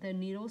to the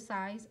needle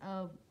size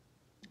of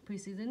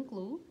precision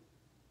glue.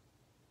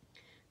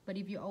 But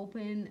if you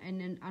open and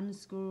then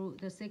unscrew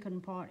the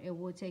second part, it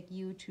will take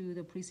you to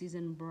the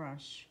precision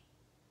brush.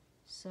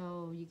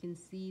 So you can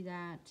see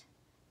that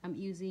I'm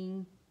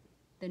using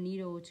the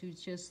needle to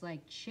just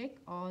like check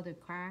all the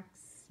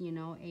cracks, you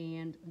know,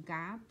 and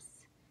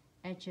gaps,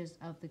 edges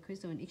of the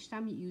crystal. And each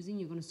time you're using,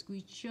 you're going to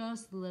squeeze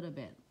just a little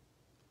bit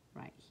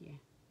right here.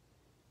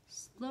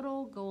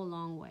 Little go a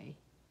long way.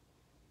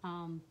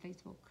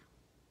 Facebook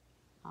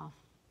off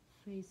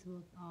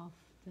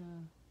the,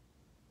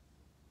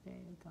 there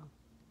you go.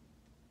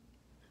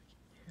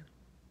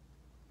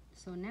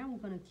 So now we're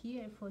going to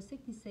cure it for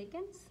 60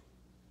 seconds.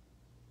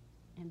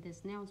 And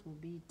this nails will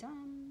be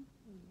done.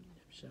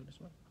 Show this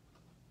one.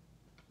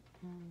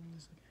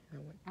 It's okay.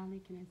 That way.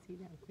 Ali, can I see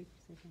that quick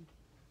second?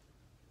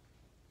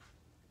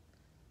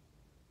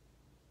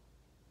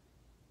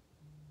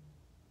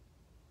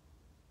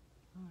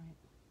 All right.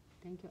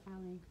 Thank you,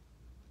 Ali.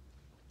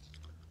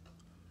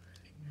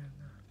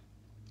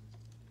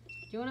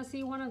 you want to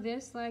see one of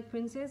this like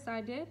princess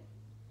I did?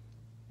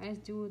 Let's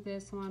do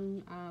this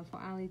one for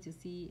Ali to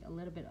see a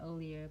little bit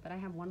earlier. But I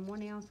have one more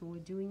now, so we're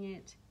doing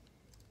it.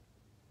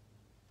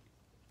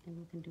 And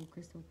we can do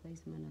crystal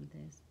placement on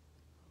this.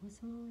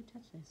 What's wrong when I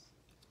touch this?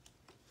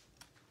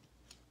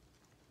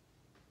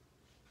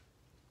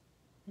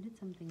 I did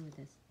something with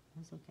this.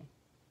 That's okay.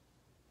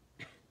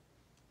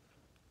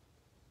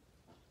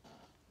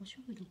 What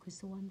should we do?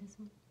 Crystal on this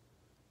one?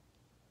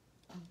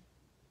 Oh,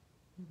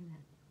 look at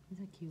that.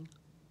 Isn't that cute? I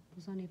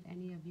was wondering if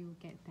any of you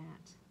get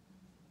that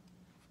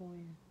for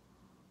you.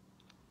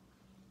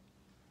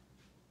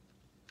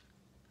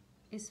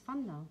 It's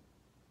fun though.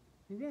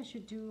 Maybe I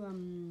should do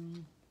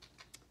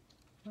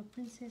a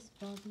princess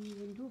Barbie.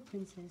 We'll do a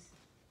princess.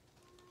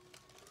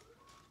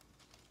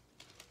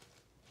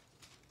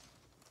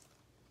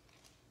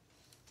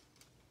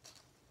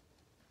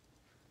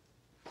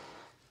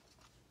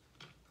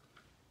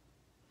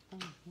 Oh,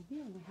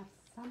 maybe I will have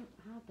some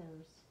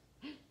others.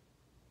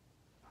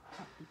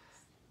 Puppies.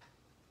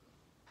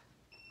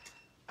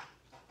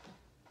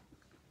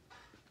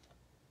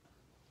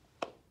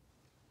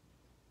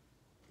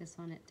 This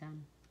one it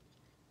done.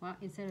 Well,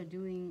 instead of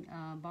doing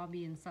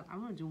Bobby and stuff,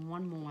 I'm gonna do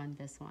one more on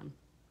this one.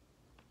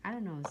 I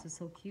don't know, this is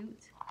so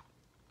cute.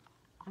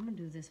 I'm gonna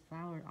do this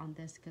flower on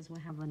this because we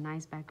have a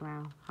nice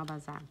background. How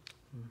about that?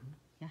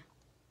 Yeah,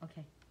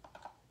 okay.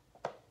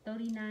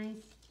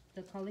 39,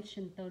 the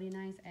collection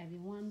 39,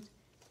 everyone.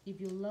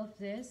 If you love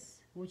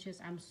this, which is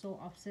I'm so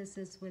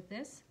obsessed with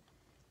this,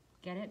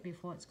 get it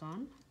before it's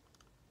gone.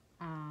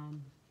 I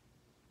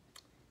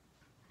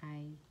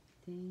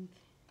think,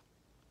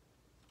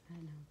 I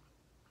don't know.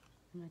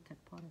 I'm gonna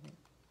cut part of it.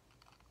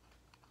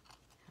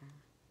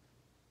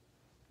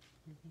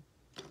 Maybe.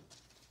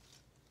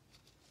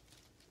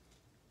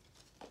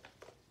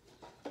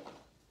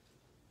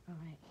 All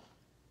right.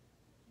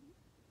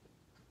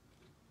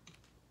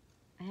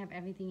 I have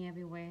everything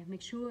everywhere.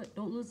 Make sure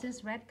don't lose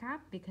this red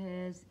cap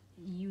because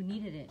you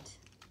needed it.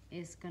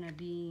 It's gonna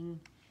be,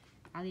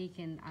 Ali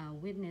can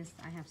witness.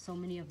 I have so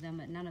many of them,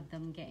 but none of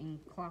them getting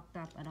clogged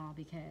up at all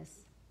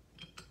because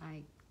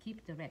I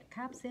keep the red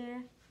caps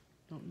there.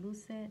 Don't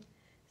lose it.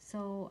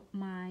 So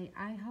my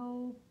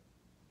iHo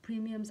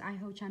Premium's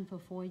iHo Chamfer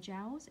Foil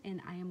gels,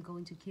 and I am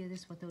going to cure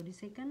this for 30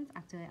 seconds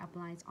after I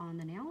apply it on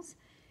the nails.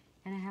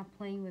 And I have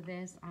playing with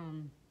this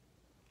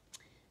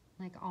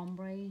like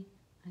ombre.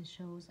 I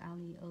showed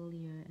Ali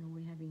earlier, and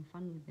we're having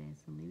fun with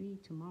this. So maybe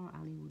tomorrow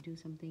Ali will do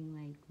something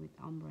like with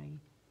ombre.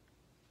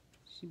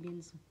 She's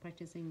been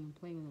practicing and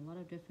playing with a lot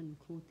of different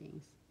cool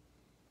things.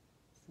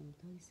 So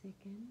 30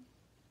 seconds.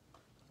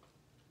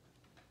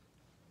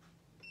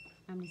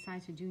 I'm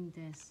decided to doing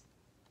this.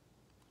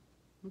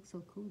 Looks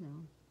so cool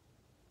though.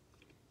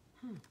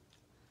 Huh.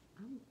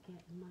 I'm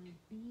getting my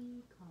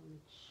bee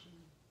collection.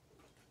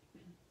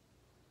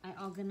 I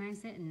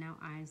organized it and now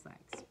I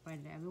like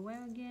spread it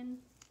everywhere again.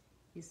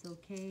 It's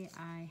okay.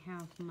 I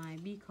have my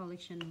bee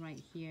collection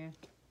right here.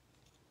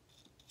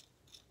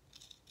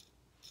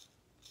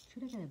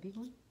 Should I get a big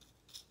one?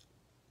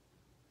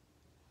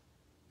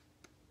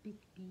 Big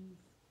bees.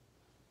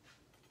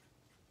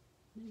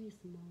 Maybe a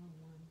smaller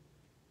one.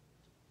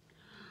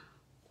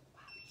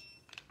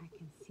 I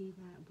can see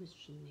that with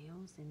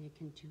Chanel's, and you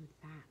can do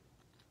that.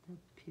 The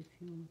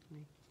perfume,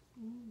 like,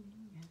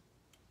 yeah.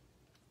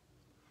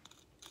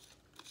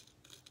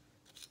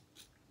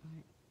 All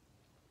right,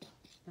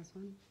 this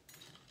one.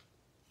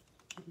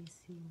 Let me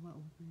see what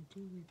we're gonna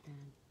do with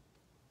that.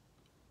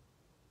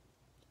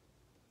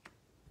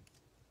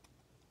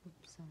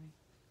 Oops, sorry.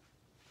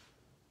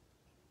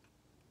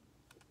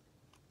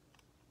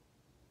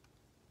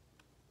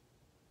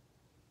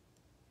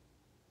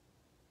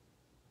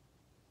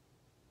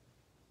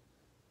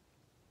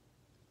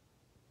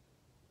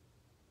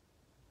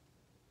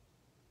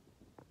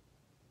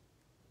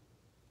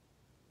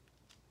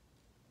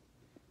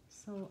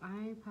 So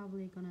I'm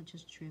probably gonna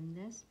just trim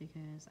this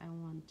because I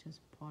want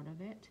just part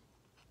of it.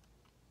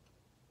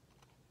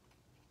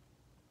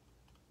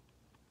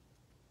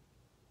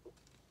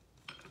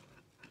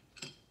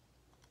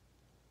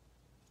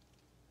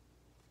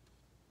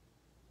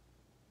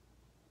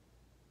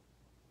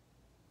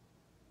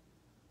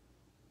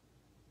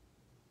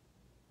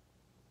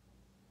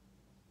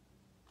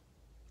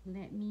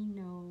 Let me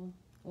know,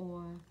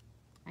 or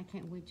I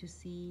can't wait to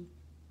see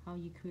how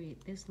you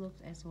create this look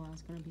as well.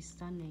 It's gonna be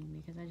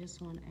stunning because I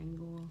just want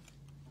angle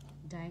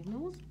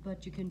diagonals,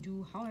 but you can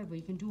do however,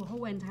 you can do a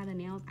whole entire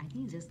nail. I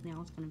think this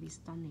nail is gonna be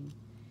stunning.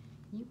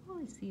 You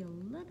probably see a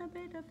little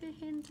bit of a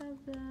hint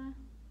of the,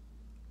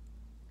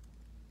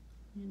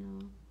 you know,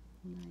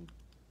 like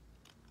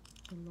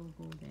the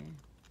logo there.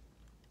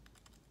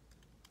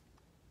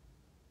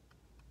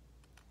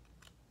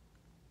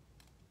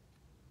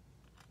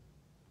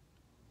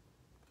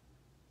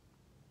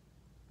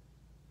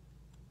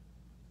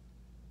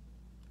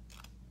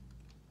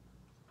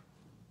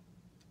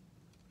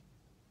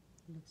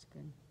 Looks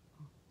good.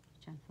 Oh,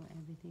 Jennifer,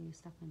 everything is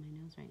stuck on my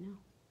nails right now.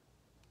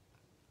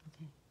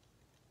 Okay.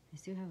 I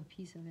still have a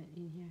piece of it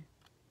in here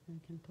that I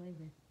can play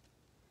with.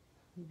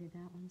 Leave it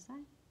that one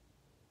side.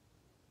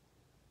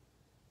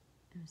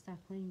 and start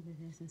playing with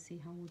this and see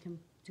how we can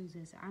do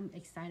this. I'm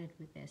excited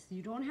with this.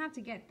 You don't have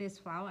to get this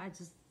flower. I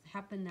just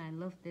happen that I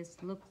love this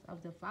look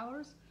of the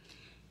flowers.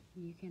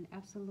 You can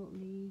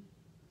absolutely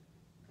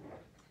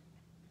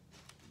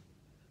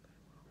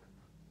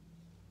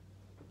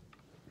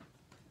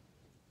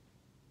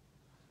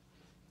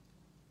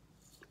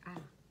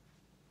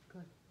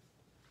good.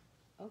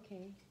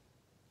 Okay,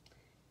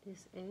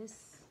 this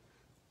is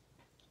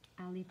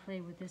Ali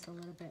played with this a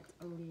little bit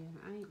earlier.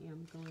 I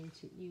am going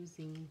to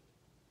using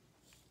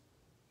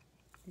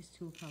these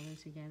two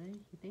colors together.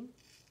 You think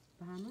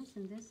Bahamas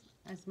and this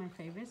as my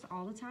favorites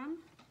all the time.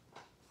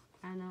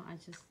 I know, I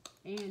just,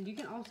 and you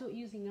can also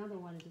use another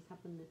one. It just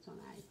happened this one,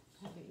 I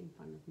have it in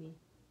front of me.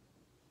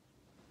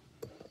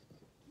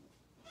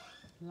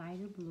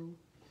 Lighter blue.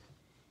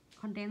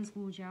 Condensed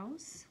glue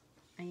gels.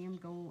 I am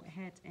go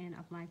ahead and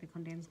apply the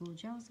condensed glue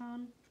gels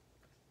on.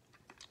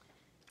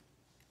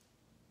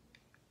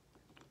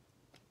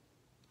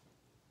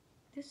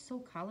 This is so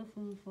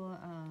colorful for,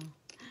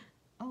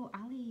 oh,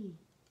 Ali.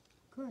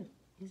 Good.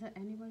 Is that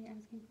anybody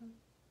asking for?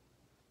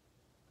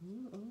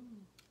 Ooh, oh.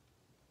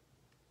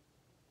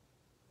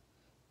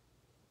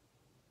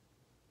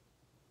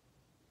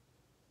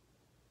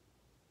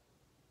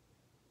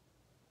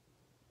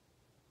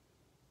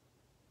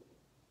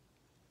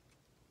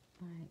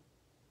 Alright.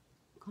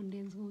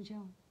 Condensed glue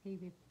gel. Hey,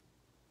 babe.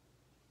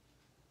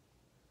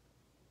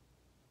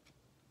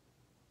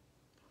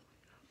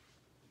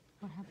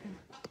 What happened?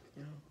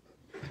 Yo.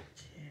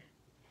 Yeah.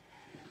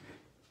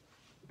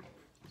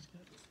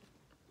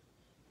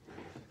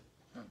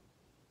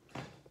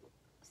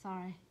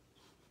 Sorry.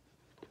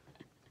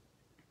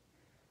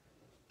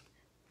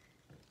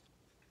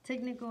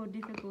 Technical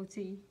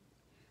difficulty.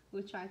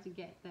 We'll try to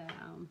get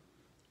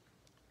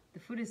the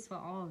footage for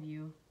all of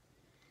you.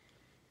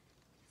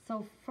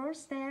 So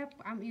first step,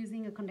 I'm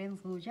using a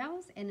condensed glue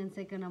gels, and then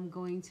second, I'm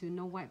going to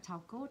no wipe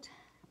top coat.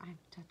 I'm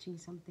touching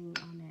something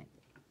on it,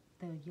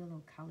 the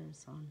yellow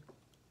colors on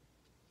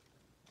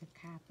the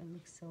cap. It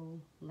looks so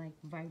like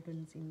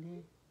vibrant in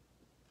there.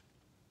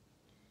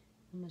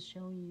 I'm gonna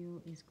show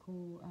you it's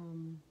cool.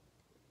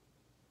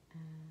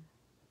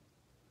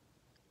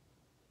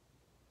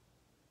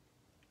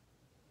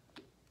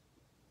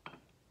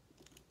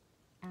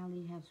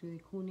 Ali has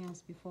really cool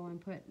nails before,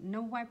 and put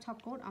no wipe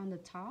top coat on the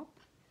top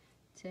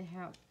to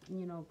help,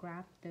 you know,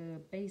 grab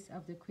the base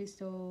of the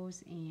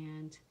crystals,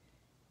 and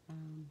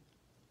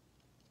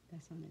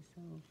that's one is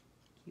so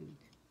cute.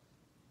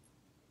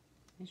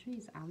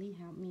 Actually, Ali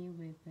helped me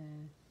with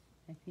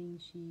I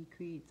think she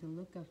creates a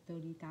look of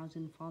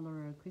 30,000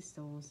 follower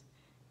crystals.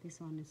 This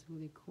one is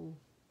really cool.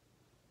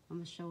 I'm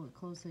gonna show it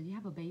closer. You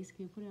have a base?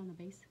 Can you put it on the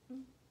base? Yeah.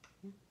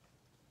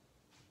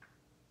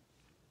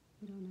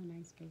 Put it on a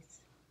nice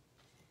base.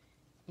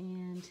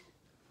 And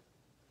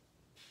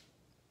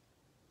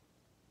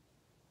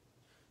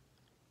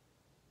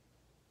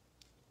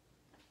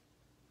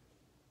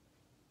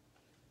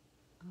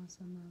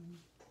awesome, Ali.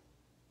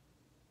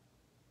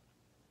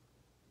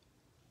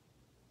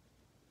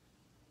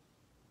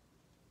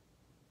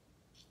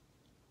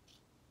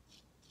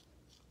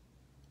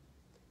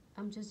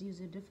 I'm just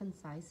using different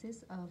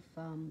sizes of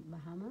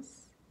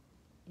Bahamas,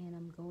 and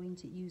I'm going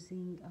to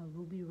using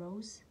ruby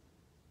rose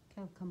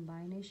kind of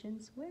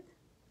combinations with.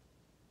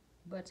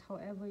 But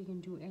however, you can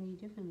do any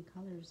different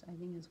colors. I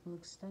think it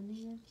looks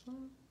stunning as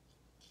well.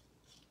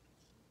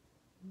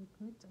 Look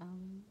good,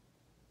 Ali.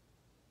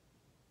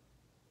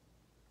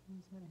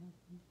 How's that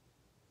happen?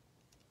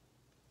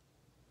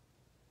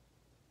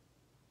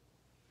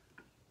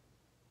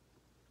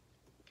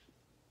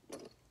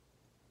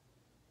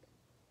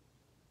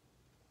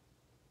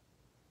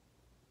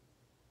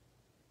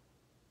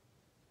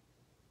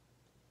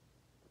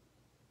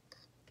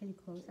 Can you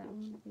close that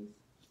one, please?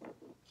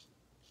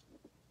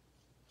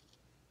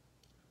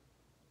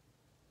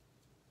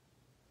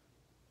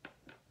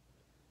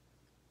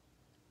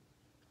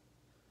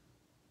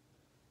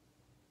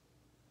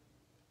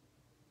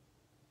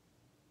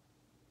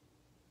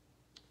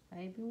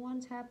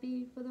 Everyone's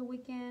happy for the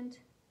weekend.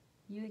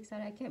 You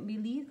excited? I can't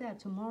believe that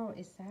tomorrow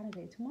is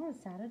Saturday. Tomorrow is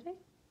Saturday?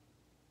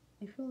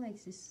 I feel like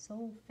it's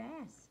so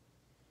fast.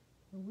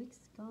 The week's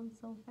gone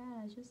so fast.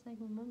 I just like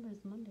remember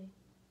it's Monday.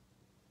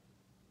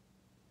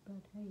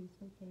 But hey,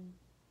 it's okay.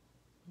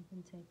 I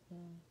can take the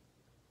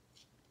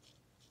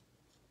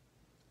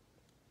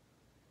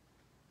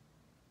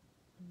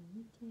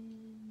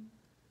weekend.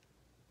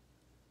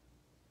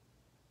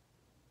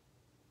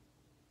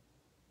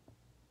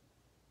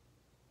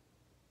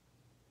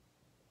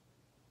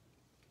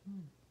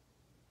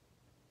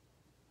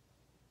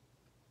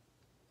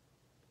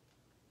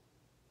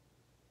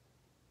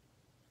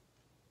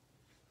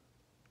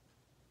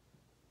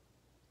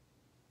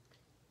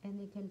 And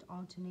you can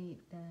alternate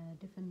the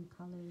different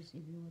colors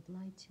if you would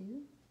like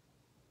to.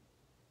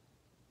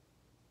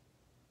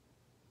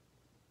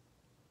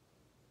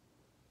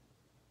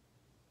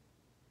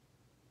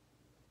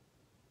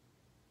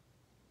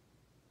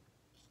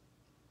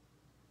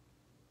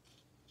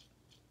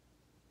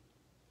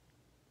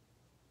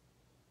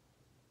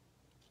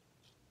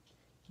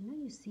 You know,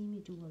 you see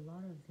me do a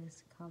lot of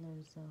this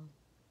color, so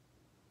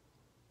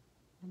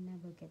I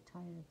never get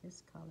tired of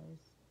this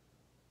colors.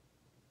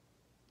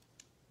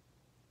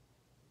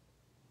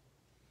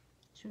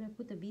 Should I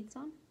put the beads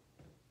on?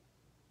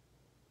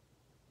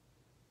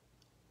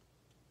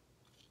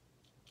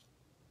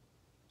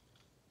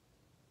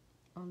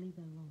 Or leave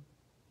it alone?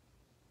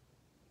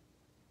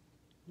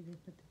 Maybe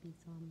put the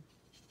beads on.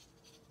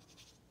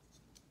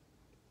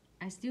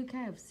 I still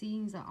kind of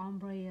seeing the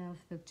ombre of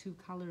the two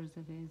colors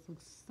of it. It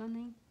looks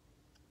stunning.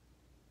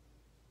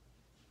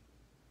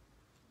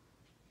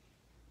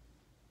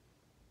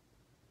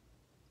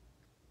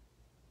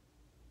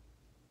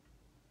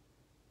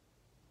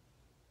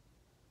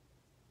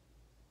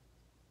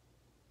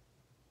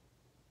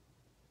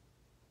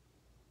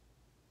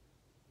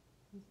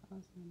 That's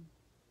awesome.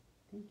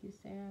 Thank you,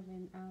 Sarah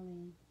and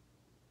Ali.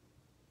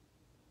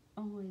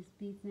 Always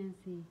beats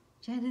Nancy.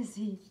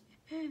 Genesee.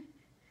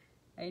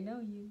 I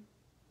know you.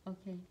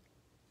 Okay.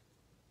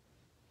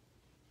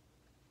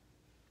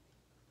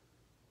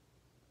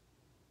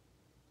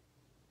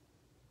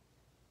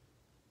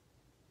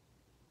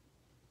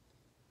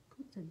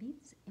 Put the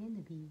beads and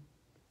the bee.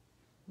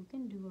 You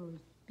can do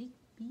a big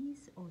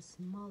bees or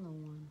smaller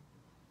one.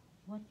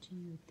 What do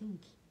you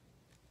think?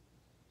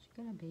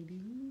 Should I get a baby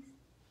bees?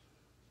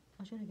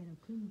 Or should I get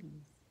a queen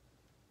bees?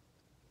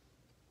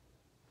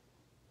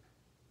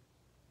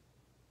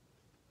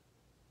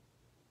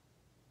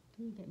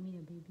 Can you get me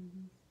a baby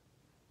bees?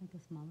 Like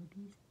a smaller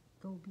bees?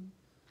 Go bee.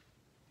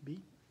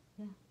 Bee?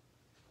 Yeah.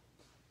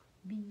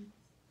 Bees.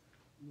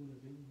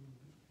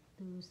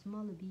 The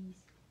smaller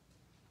bees.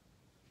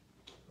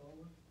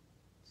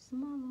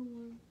 Smaller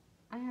one.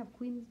 I have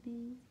queen's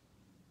bees.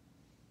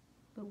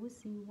 But we'll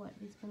see what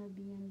is gonna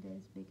be in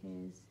this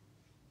because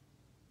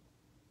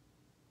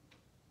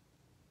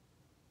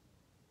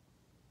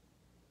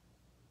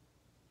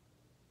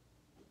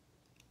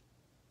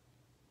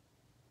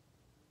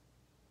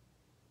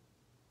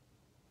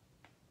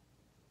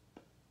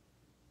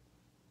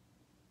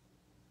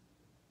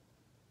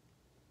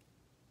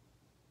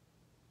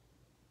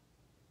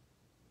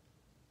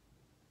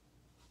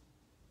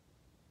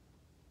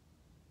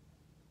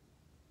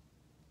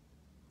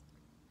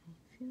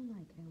I feel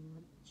like I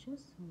want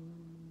just one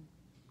more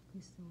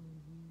crystal in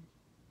here.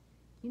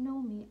 You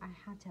know me, I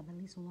had to have at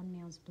least one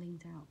nails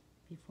blinked out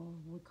before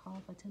we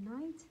call for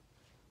tonight.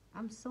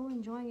 I'm so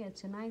enjoying it.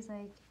 Tonight's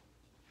like,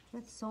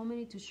 there's so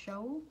many to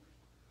show.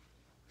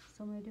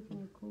 So many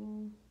different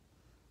cool.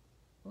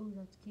 Oh,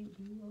 that's cute,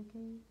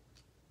 okay.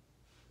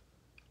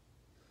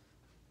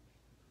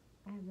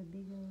 I have a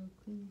bigger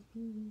queen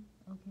bee.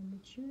 Okay,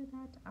 make sure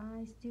that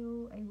I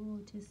still able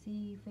to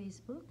see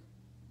Facebook.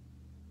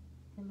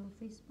 Hello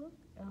Facebook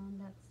on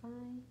that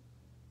side.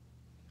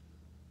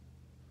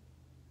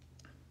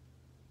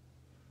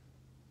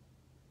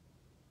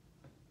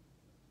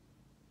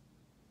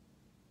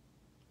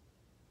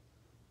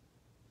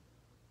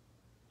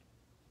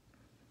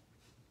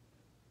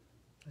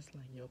 It's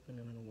like you open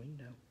it in a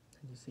window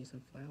and you see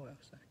some flower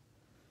outside.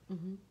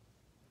 Mm-hmm.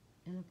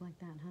 It looked like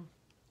that, huh?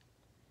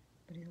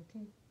 But it's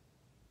okay.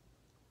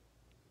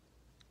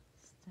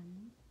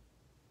 Stunning.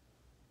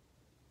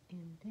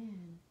 And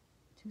then,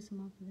 too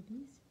small for the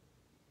bees.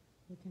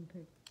 We can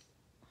put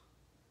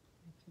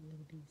cute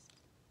little bees.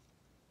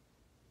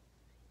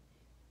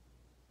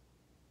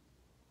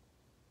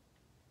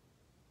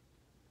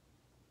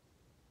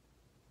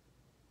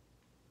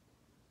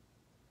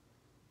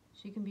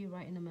 She can be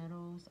right in the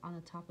middle, on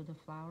the top of the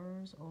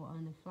flowers, or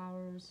on the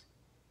flowers,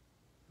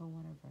 or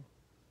whatever.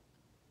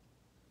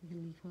 You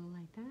can leave her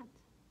like that.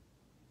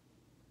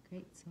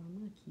 Great, so I'm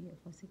gonna key it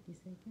for 60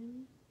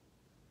 seconds.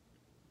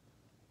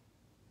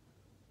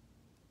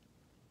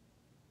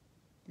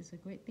 There's a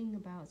great thing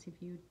about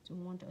if you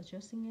don't want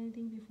adjusting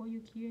anything before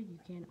you key it, you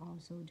can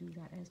also do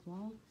that as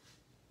well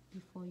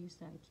before you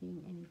start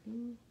keying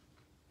anything.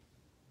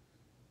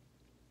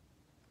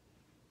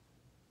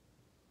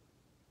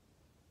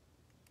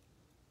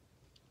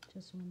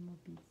 Just one more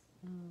piece,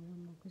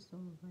 one more crystal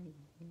right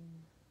there,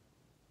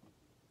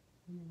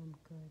 and then I'm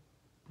good.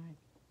 Alright,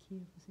 key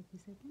it for 60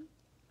 seconds.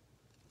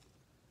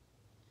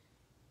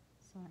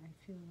 Sorry,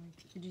 I feel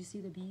like, did you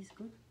see the bees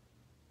good?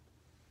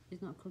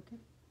 It's not crooked?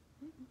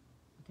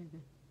 Okay,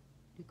 good.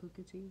 Did it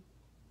crooked to you?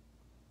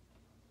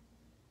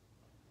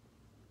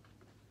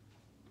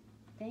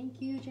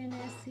 Thank you,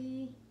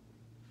 Genesee.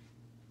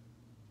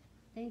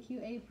 Thank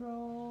you,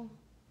 April.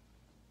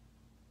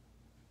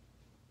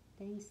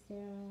 Thanks,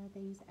 Sarah.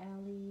 Thanks,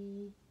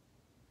 Ali.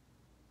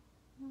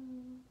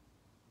 Oh,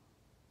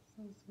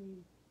 so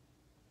sweet.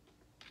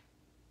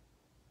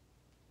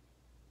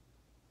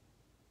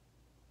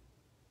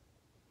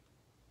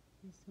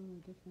 It's so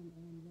different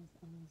than what's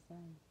on the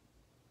side.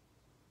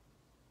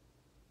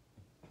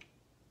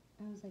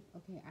 I was like,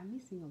 okay, I'm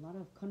missing a lot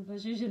of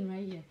conversation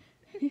right here.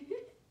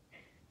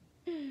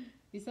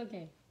 It's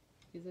okay.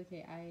 It's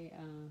okay. I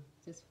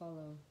just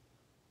follow.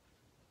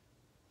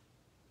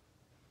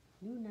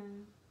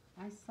 Luna,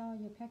 I saw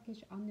your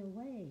package on the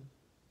way.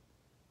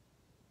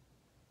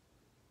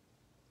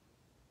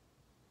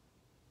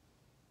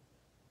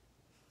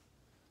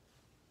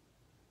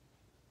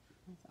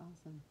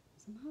 awesome.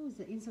 Somehow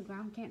the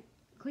Instagram can't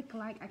click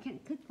like. I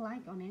can't click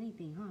like on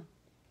anything, huh?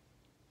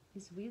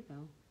 It's weird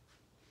though.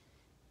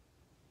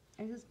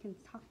 I just can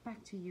talk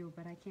back to you,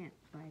 but I can't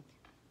like.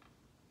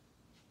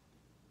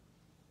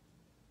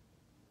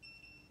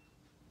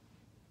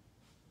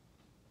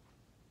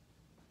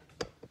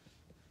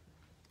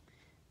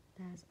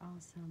 That's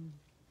awesome.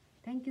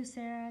 Thank you,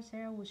 Sarah.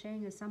 Sarah was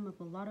sharing some of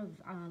a lot of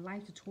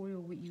live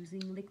tutorial with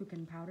using liquid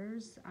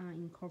gunpowders,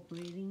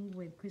 incorporating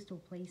with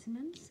crystal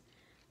placements.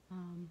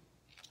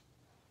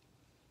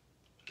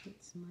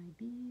 It's my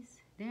bees.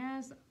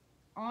 There's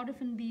all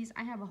different bees.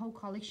 I have a whole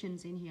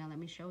collections in here. Let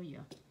me show you.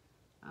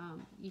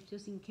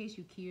 Just in case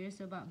you're curious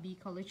about bee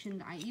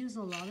collection, I use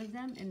a lot of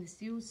them, and there's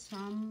still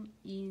some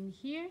in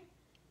here.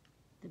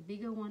 The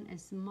bigger one and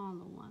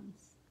smaller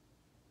ones.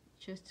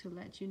 Just to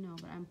let you know,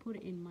 but I'm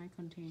putting it in my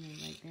container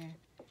right there.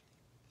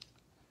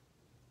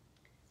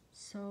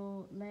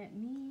 So let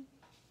me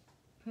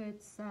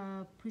put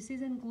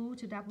precision glue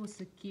to double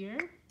secure.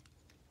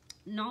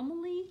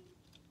 Normally,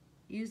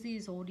 usually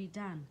it's already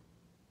done,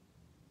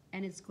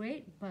 and it's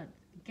great. But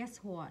guess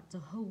what? The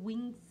whole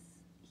wings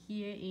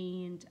here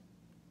and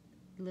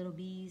little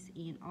bees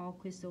and all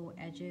crystal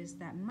edges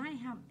that might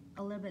have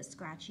a little bit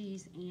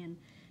scratches, and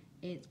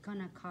it's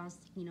gonna cause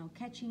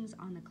catchings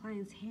on the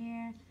client's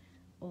hair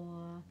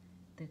or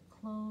the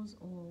clothes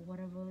or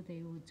whatever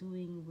they were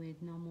doing with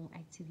normal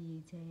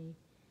activity day.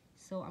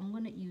 So I'm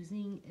gonna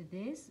using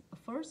this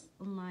first,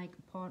 like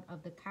part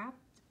of the cap.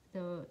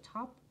 The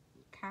top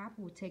cap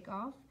will take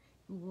off.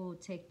 It will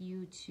take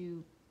you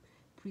to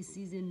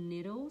precision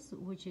needles,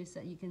 which is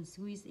that you can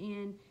squeeze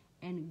in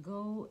and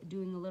go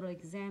doing a little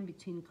exam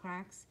between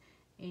cracks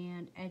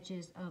and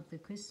edges of the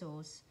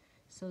crystals.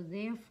 So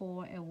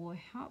therefore it will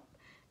help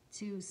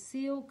to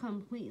seal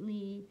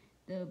completely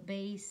the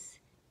base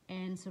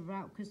and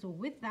surround crystal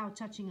without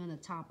touching on the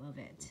top of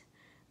it,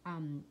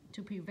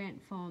 to prevent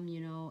from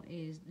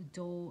is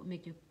dough,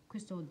 make your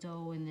crystal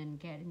dough and then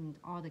getting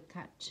all the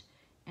cut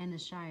and the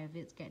shine of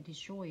it get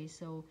destroyed.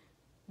 So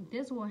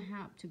this will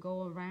help to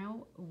go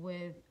around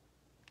with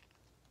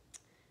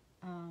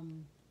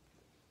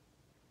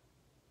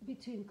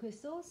between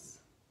crystals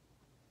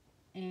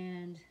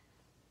and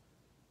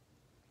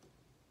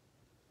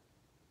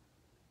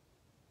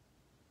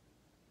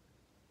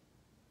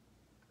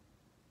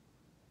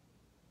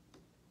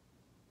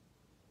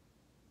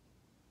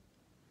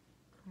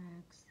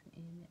cracks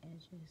in the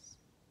edges.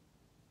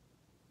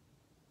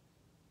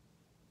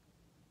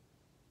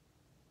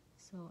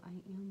 So I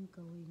am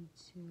going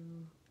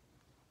to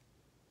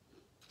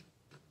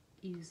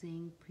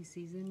using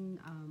precision,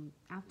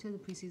 after the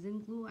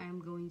precision glue, I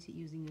am going to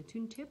using a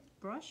twin tip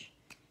brush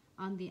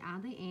on the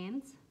other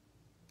ends.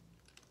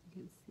 You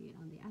can see it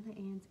on the other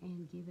ends,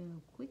 and give it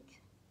a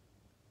quick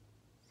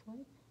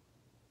swipe.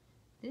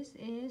 This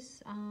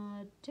is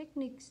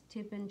techniques,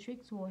 tip and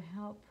tricks will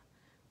help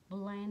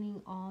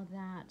blending all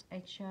that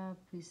extra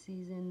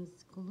precision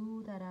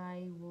glue that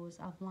I was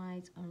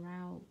applied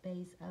around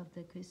base of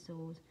the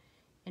crystals,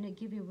 and it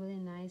give you really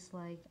nice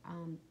like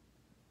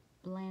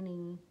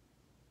blending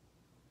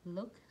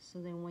look,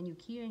 so then when you're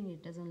curing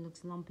it doesn't look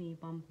lumpy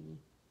bumpy.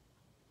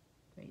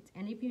 Great.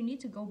 And if you need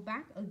to go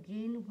back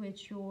again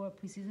with your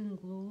precision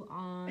glue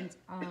on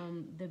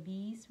the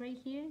bees right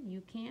here,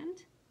 you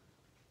can't.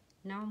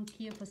 Now I'm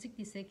here for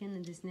 60 seconds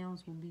and these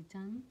nails will be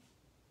done.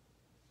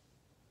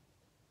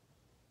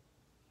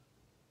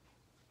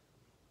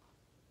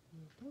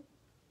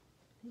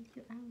 Thank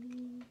you,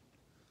 Ali.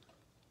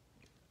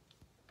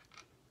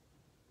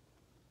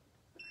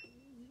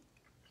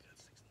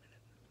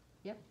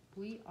 Yep,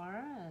 we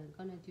are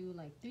gonna do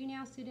like 3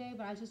 nails today,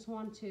 but I just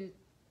want to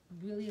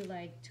really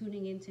like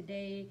tuning in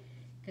today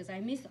because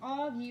I missed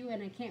all of you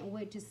and I can't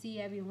wait to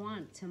see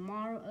everyone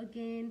tomorrow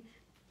again.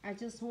 I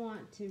just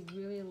want to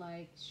really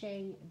like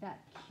share that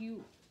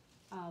cute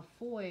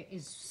foil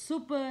is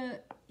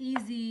super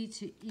easy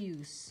to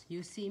use.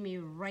 You see me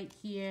right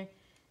here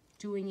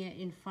doing it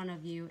in front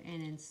of you,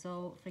 and it's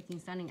so freaking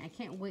stunning. I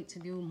can't wait to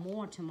do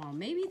more tomorrow.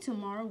 Maybe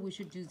tomorrow we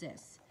should do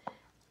this.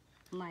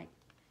 Like,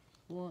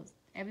 well,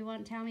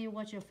 everyone tell me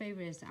what your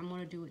favorite is. I'm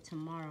gonna do it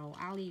tomorrow.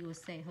 Ali will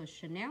say her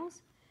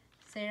Chanel's.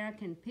 Sarah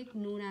can pick,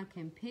 Nuna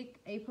can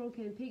pick, April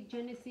can pick,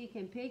 Genesee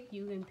can pick,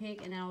 you can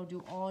pick, and I'll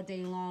do all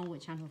day long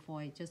with chamfer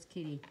foil. Just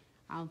kidding.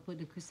 I'll put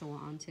the crystal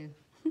on too.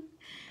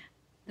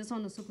 This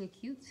one is super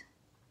cute.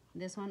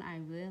 This one I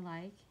really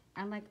like.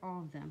 I like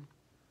all of them.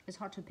 It's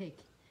hard to pick.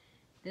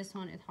 This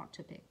one is hard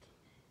to pick.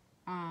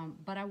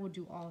 But I will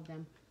do all of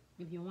them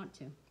if you want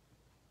to.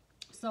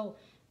 So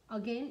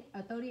again,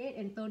 38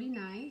 and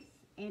 39,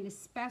 and a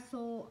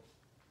special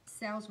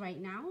sales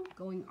right now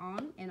going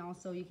on, and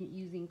also you can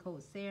using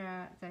code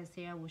Sarah, that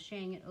Sarah was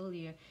sharing it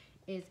earlier,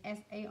 is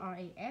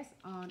SARAS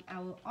on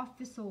our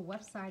official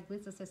website,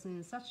 Glitz Accessories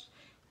and such,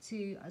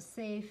 to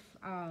save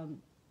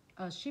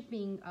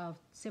shipping of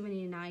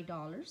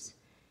 $79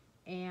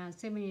 and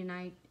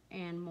 $79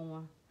 and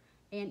more.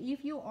 And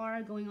if you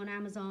are going on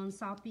Amazon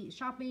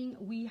shopping,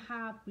 we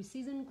have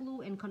precision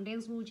glue and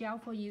condensed glue gel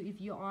for you.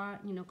 If you are,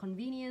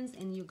 convenience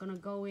and you're gonna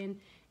go in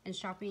and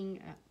shopping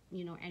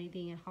you know,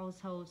 anything in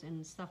households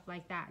and stuff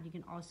like that. You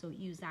can also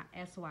use that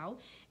as well.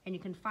 And you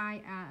can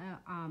find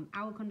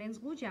our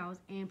condensed glue gels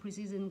and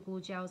precision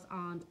glue gels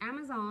on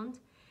Amazon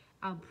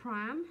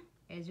Prime,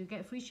 as you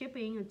get free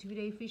shipping, a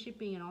 2-day free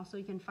shipping, and also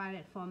you can find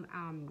it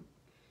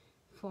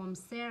from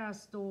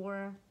Sarah's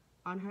store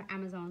on her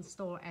Amazon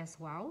store as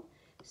well.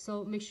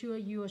 So make sure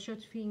you are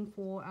searching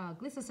for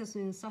Glitz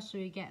accessories such that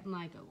you get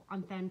like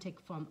authentic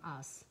from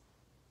us.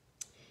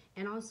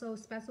 And also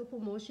special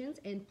promotions,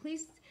 and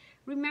please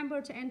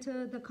remember to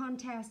enter the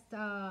contest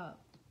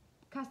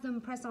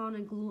custom press on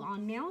and glue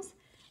on nails.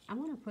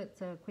 I'm gonna put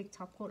a quick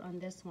top coat on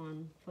this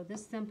one for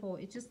this simple.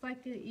 It's just like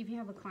if you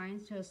have a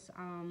client just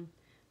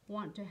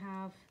want to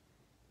have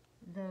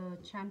the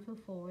chamfer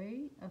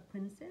foil of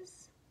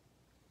princess,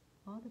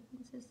 all the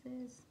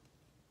princesses.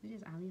 We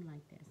just Ali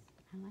like this.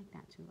 I like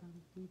that too.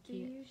 Do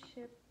you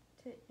ship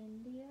to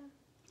India?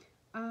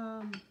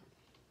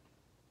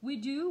 We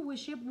do. We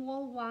ship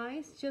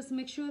worldwide. Just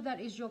make sure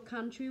that is your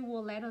country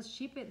will let us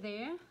ship it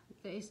there.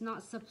 It's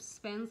not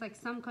suspense like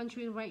some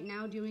countries right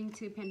now during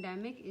the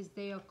pandemic is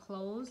they are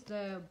closed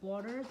the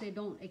border. They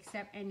don't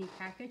accept any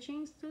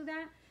packaging through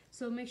that.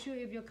 So make sure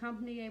if your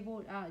company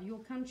able, your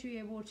country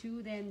able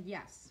to, then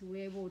yes,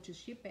 we're able to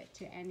ship it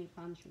to any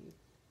country.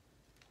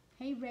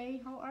 Hey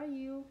Ray, how are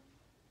you?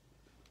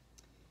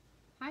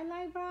 Hi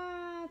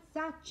Libras,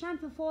 that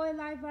chamfer foil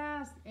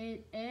Libras.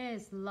 It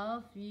is,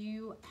 love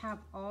you have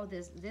all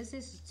this. This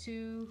is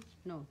three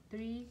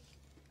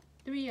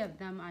of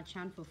them are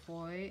chamfer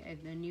foil,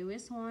 and the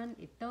newest one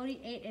is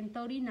 38 and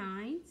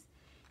 39.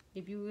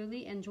 If you're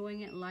really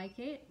enjoying it, like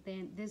it,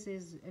 then this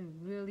is a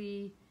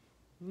really,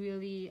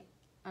 really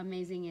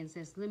amazing. It's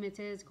just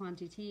limited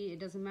quantity. It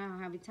doesn't matter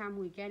how many time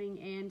we're getting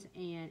in,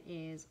 and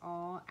it's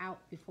all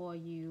out before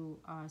you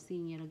are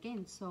seeing it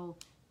again. So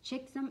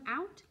check them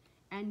out.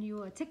 And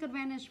you take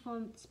advantage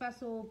from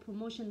special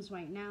promotions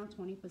right now,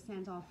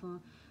 20% off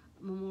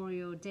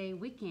Memorial Day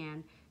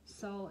weekend.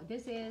 So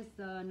this is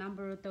the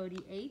number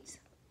 38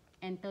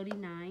 and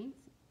 39.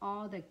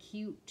 All the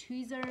cute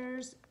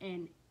tweezers,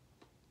 and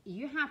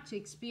you have to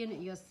experience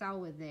it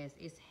yourself with this.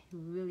 It's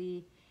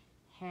really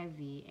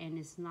heavy, and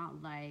it's not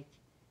like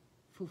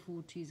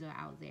fufu tweezer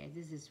out there.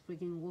 This is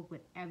freaking work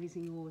with every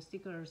single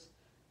stickers.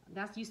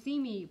 That's you see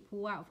me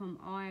pull out from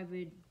all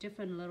every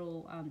different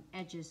little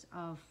edges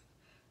of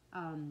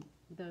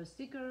the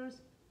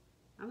stickers.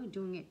 I'm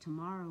doing it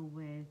tomorrow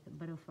with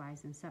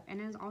butterflies and stuff.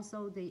 And then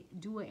also the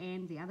dual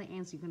end, the other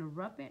ends, you're gonna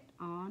rub it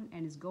on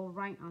and it's go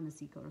right on the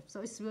sticker. So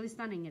it's really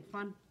stunning and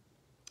fun.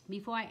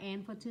 Before I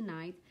end for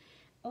tonight,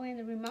 oh,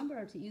 and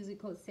remember to use the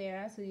code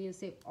Sarah, so you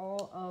save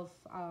all of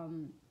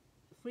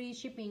free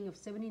shipping of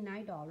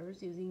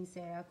 $79 using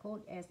Sarah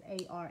code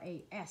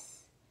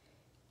SARAS.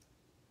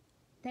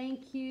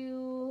 Thank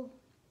you.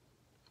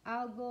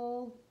 I'll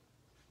go.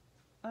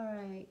 All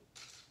right.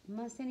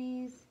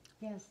 Mercedes,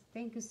 yes,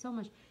 thank you so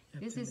much.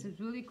 This is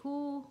really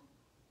cool.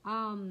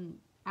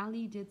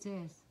 Ali did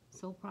this.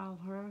 So proud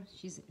of her.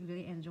 She's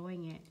really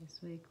enjoying it.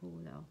 It's really cool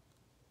though.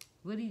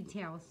 Really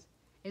details.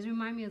 It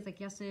reminds me of like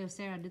yesterday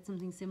Sarah did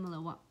something similar.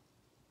 What?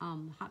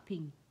 Hot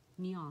pink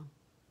neon.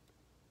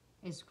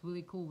 It's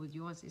really cool with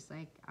yours. It's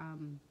like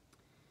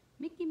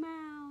Mickey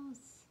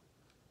Mouse.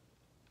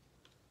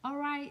 All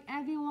right,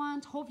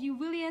 everyone. Hope you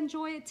really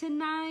enjoy it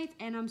tonight,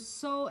 and I'm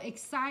so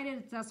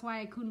excited. That's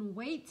why I couldn't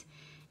wait.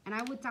 And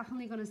I would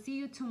definitely gonna see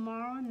you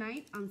tomorrow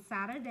night on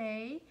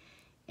Saturday.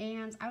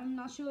 And I'm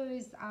not sure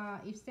if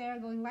Sarah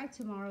going live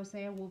tomorrow.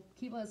 Sarah will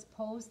keep us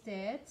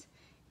posted.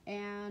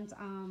 And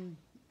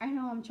I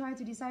know I'm trying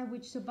to decide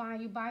which to buy.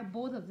 You buy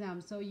both of them,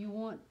 so you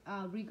won't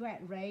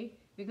regret, right?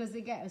 Because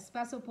they get a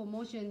special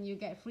promotion. You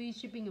get free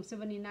shipping of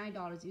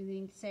 $79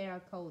 using Sarah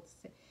code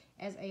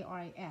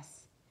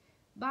SARAS.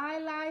 Bye,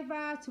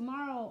 Libra.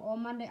 Tomorrow or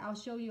Monday, I'll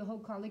show you a whole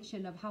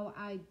collection of how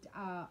I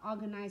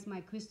organize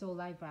my crystal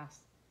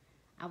Libras.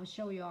 I will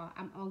show you all.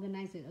 I'm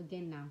organizing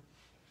again now.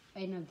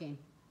 And again.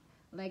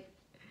 Like,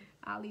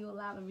 Ali will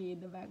laugh at me in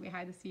the back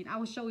behind the scene. I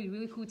will show you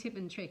really cool tip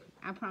and trick.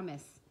 I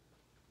promise.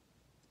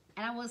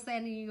 And I will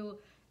send you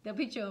the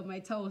picture of my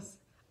toes.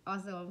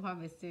 Also, I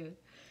promise too.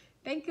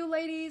 Thank you,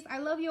 ladies. I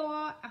love you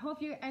all. I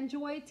hope you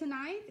enjoyed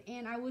tonight.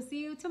 And I will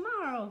see you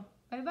tomorrow.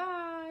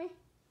 Bye-bye.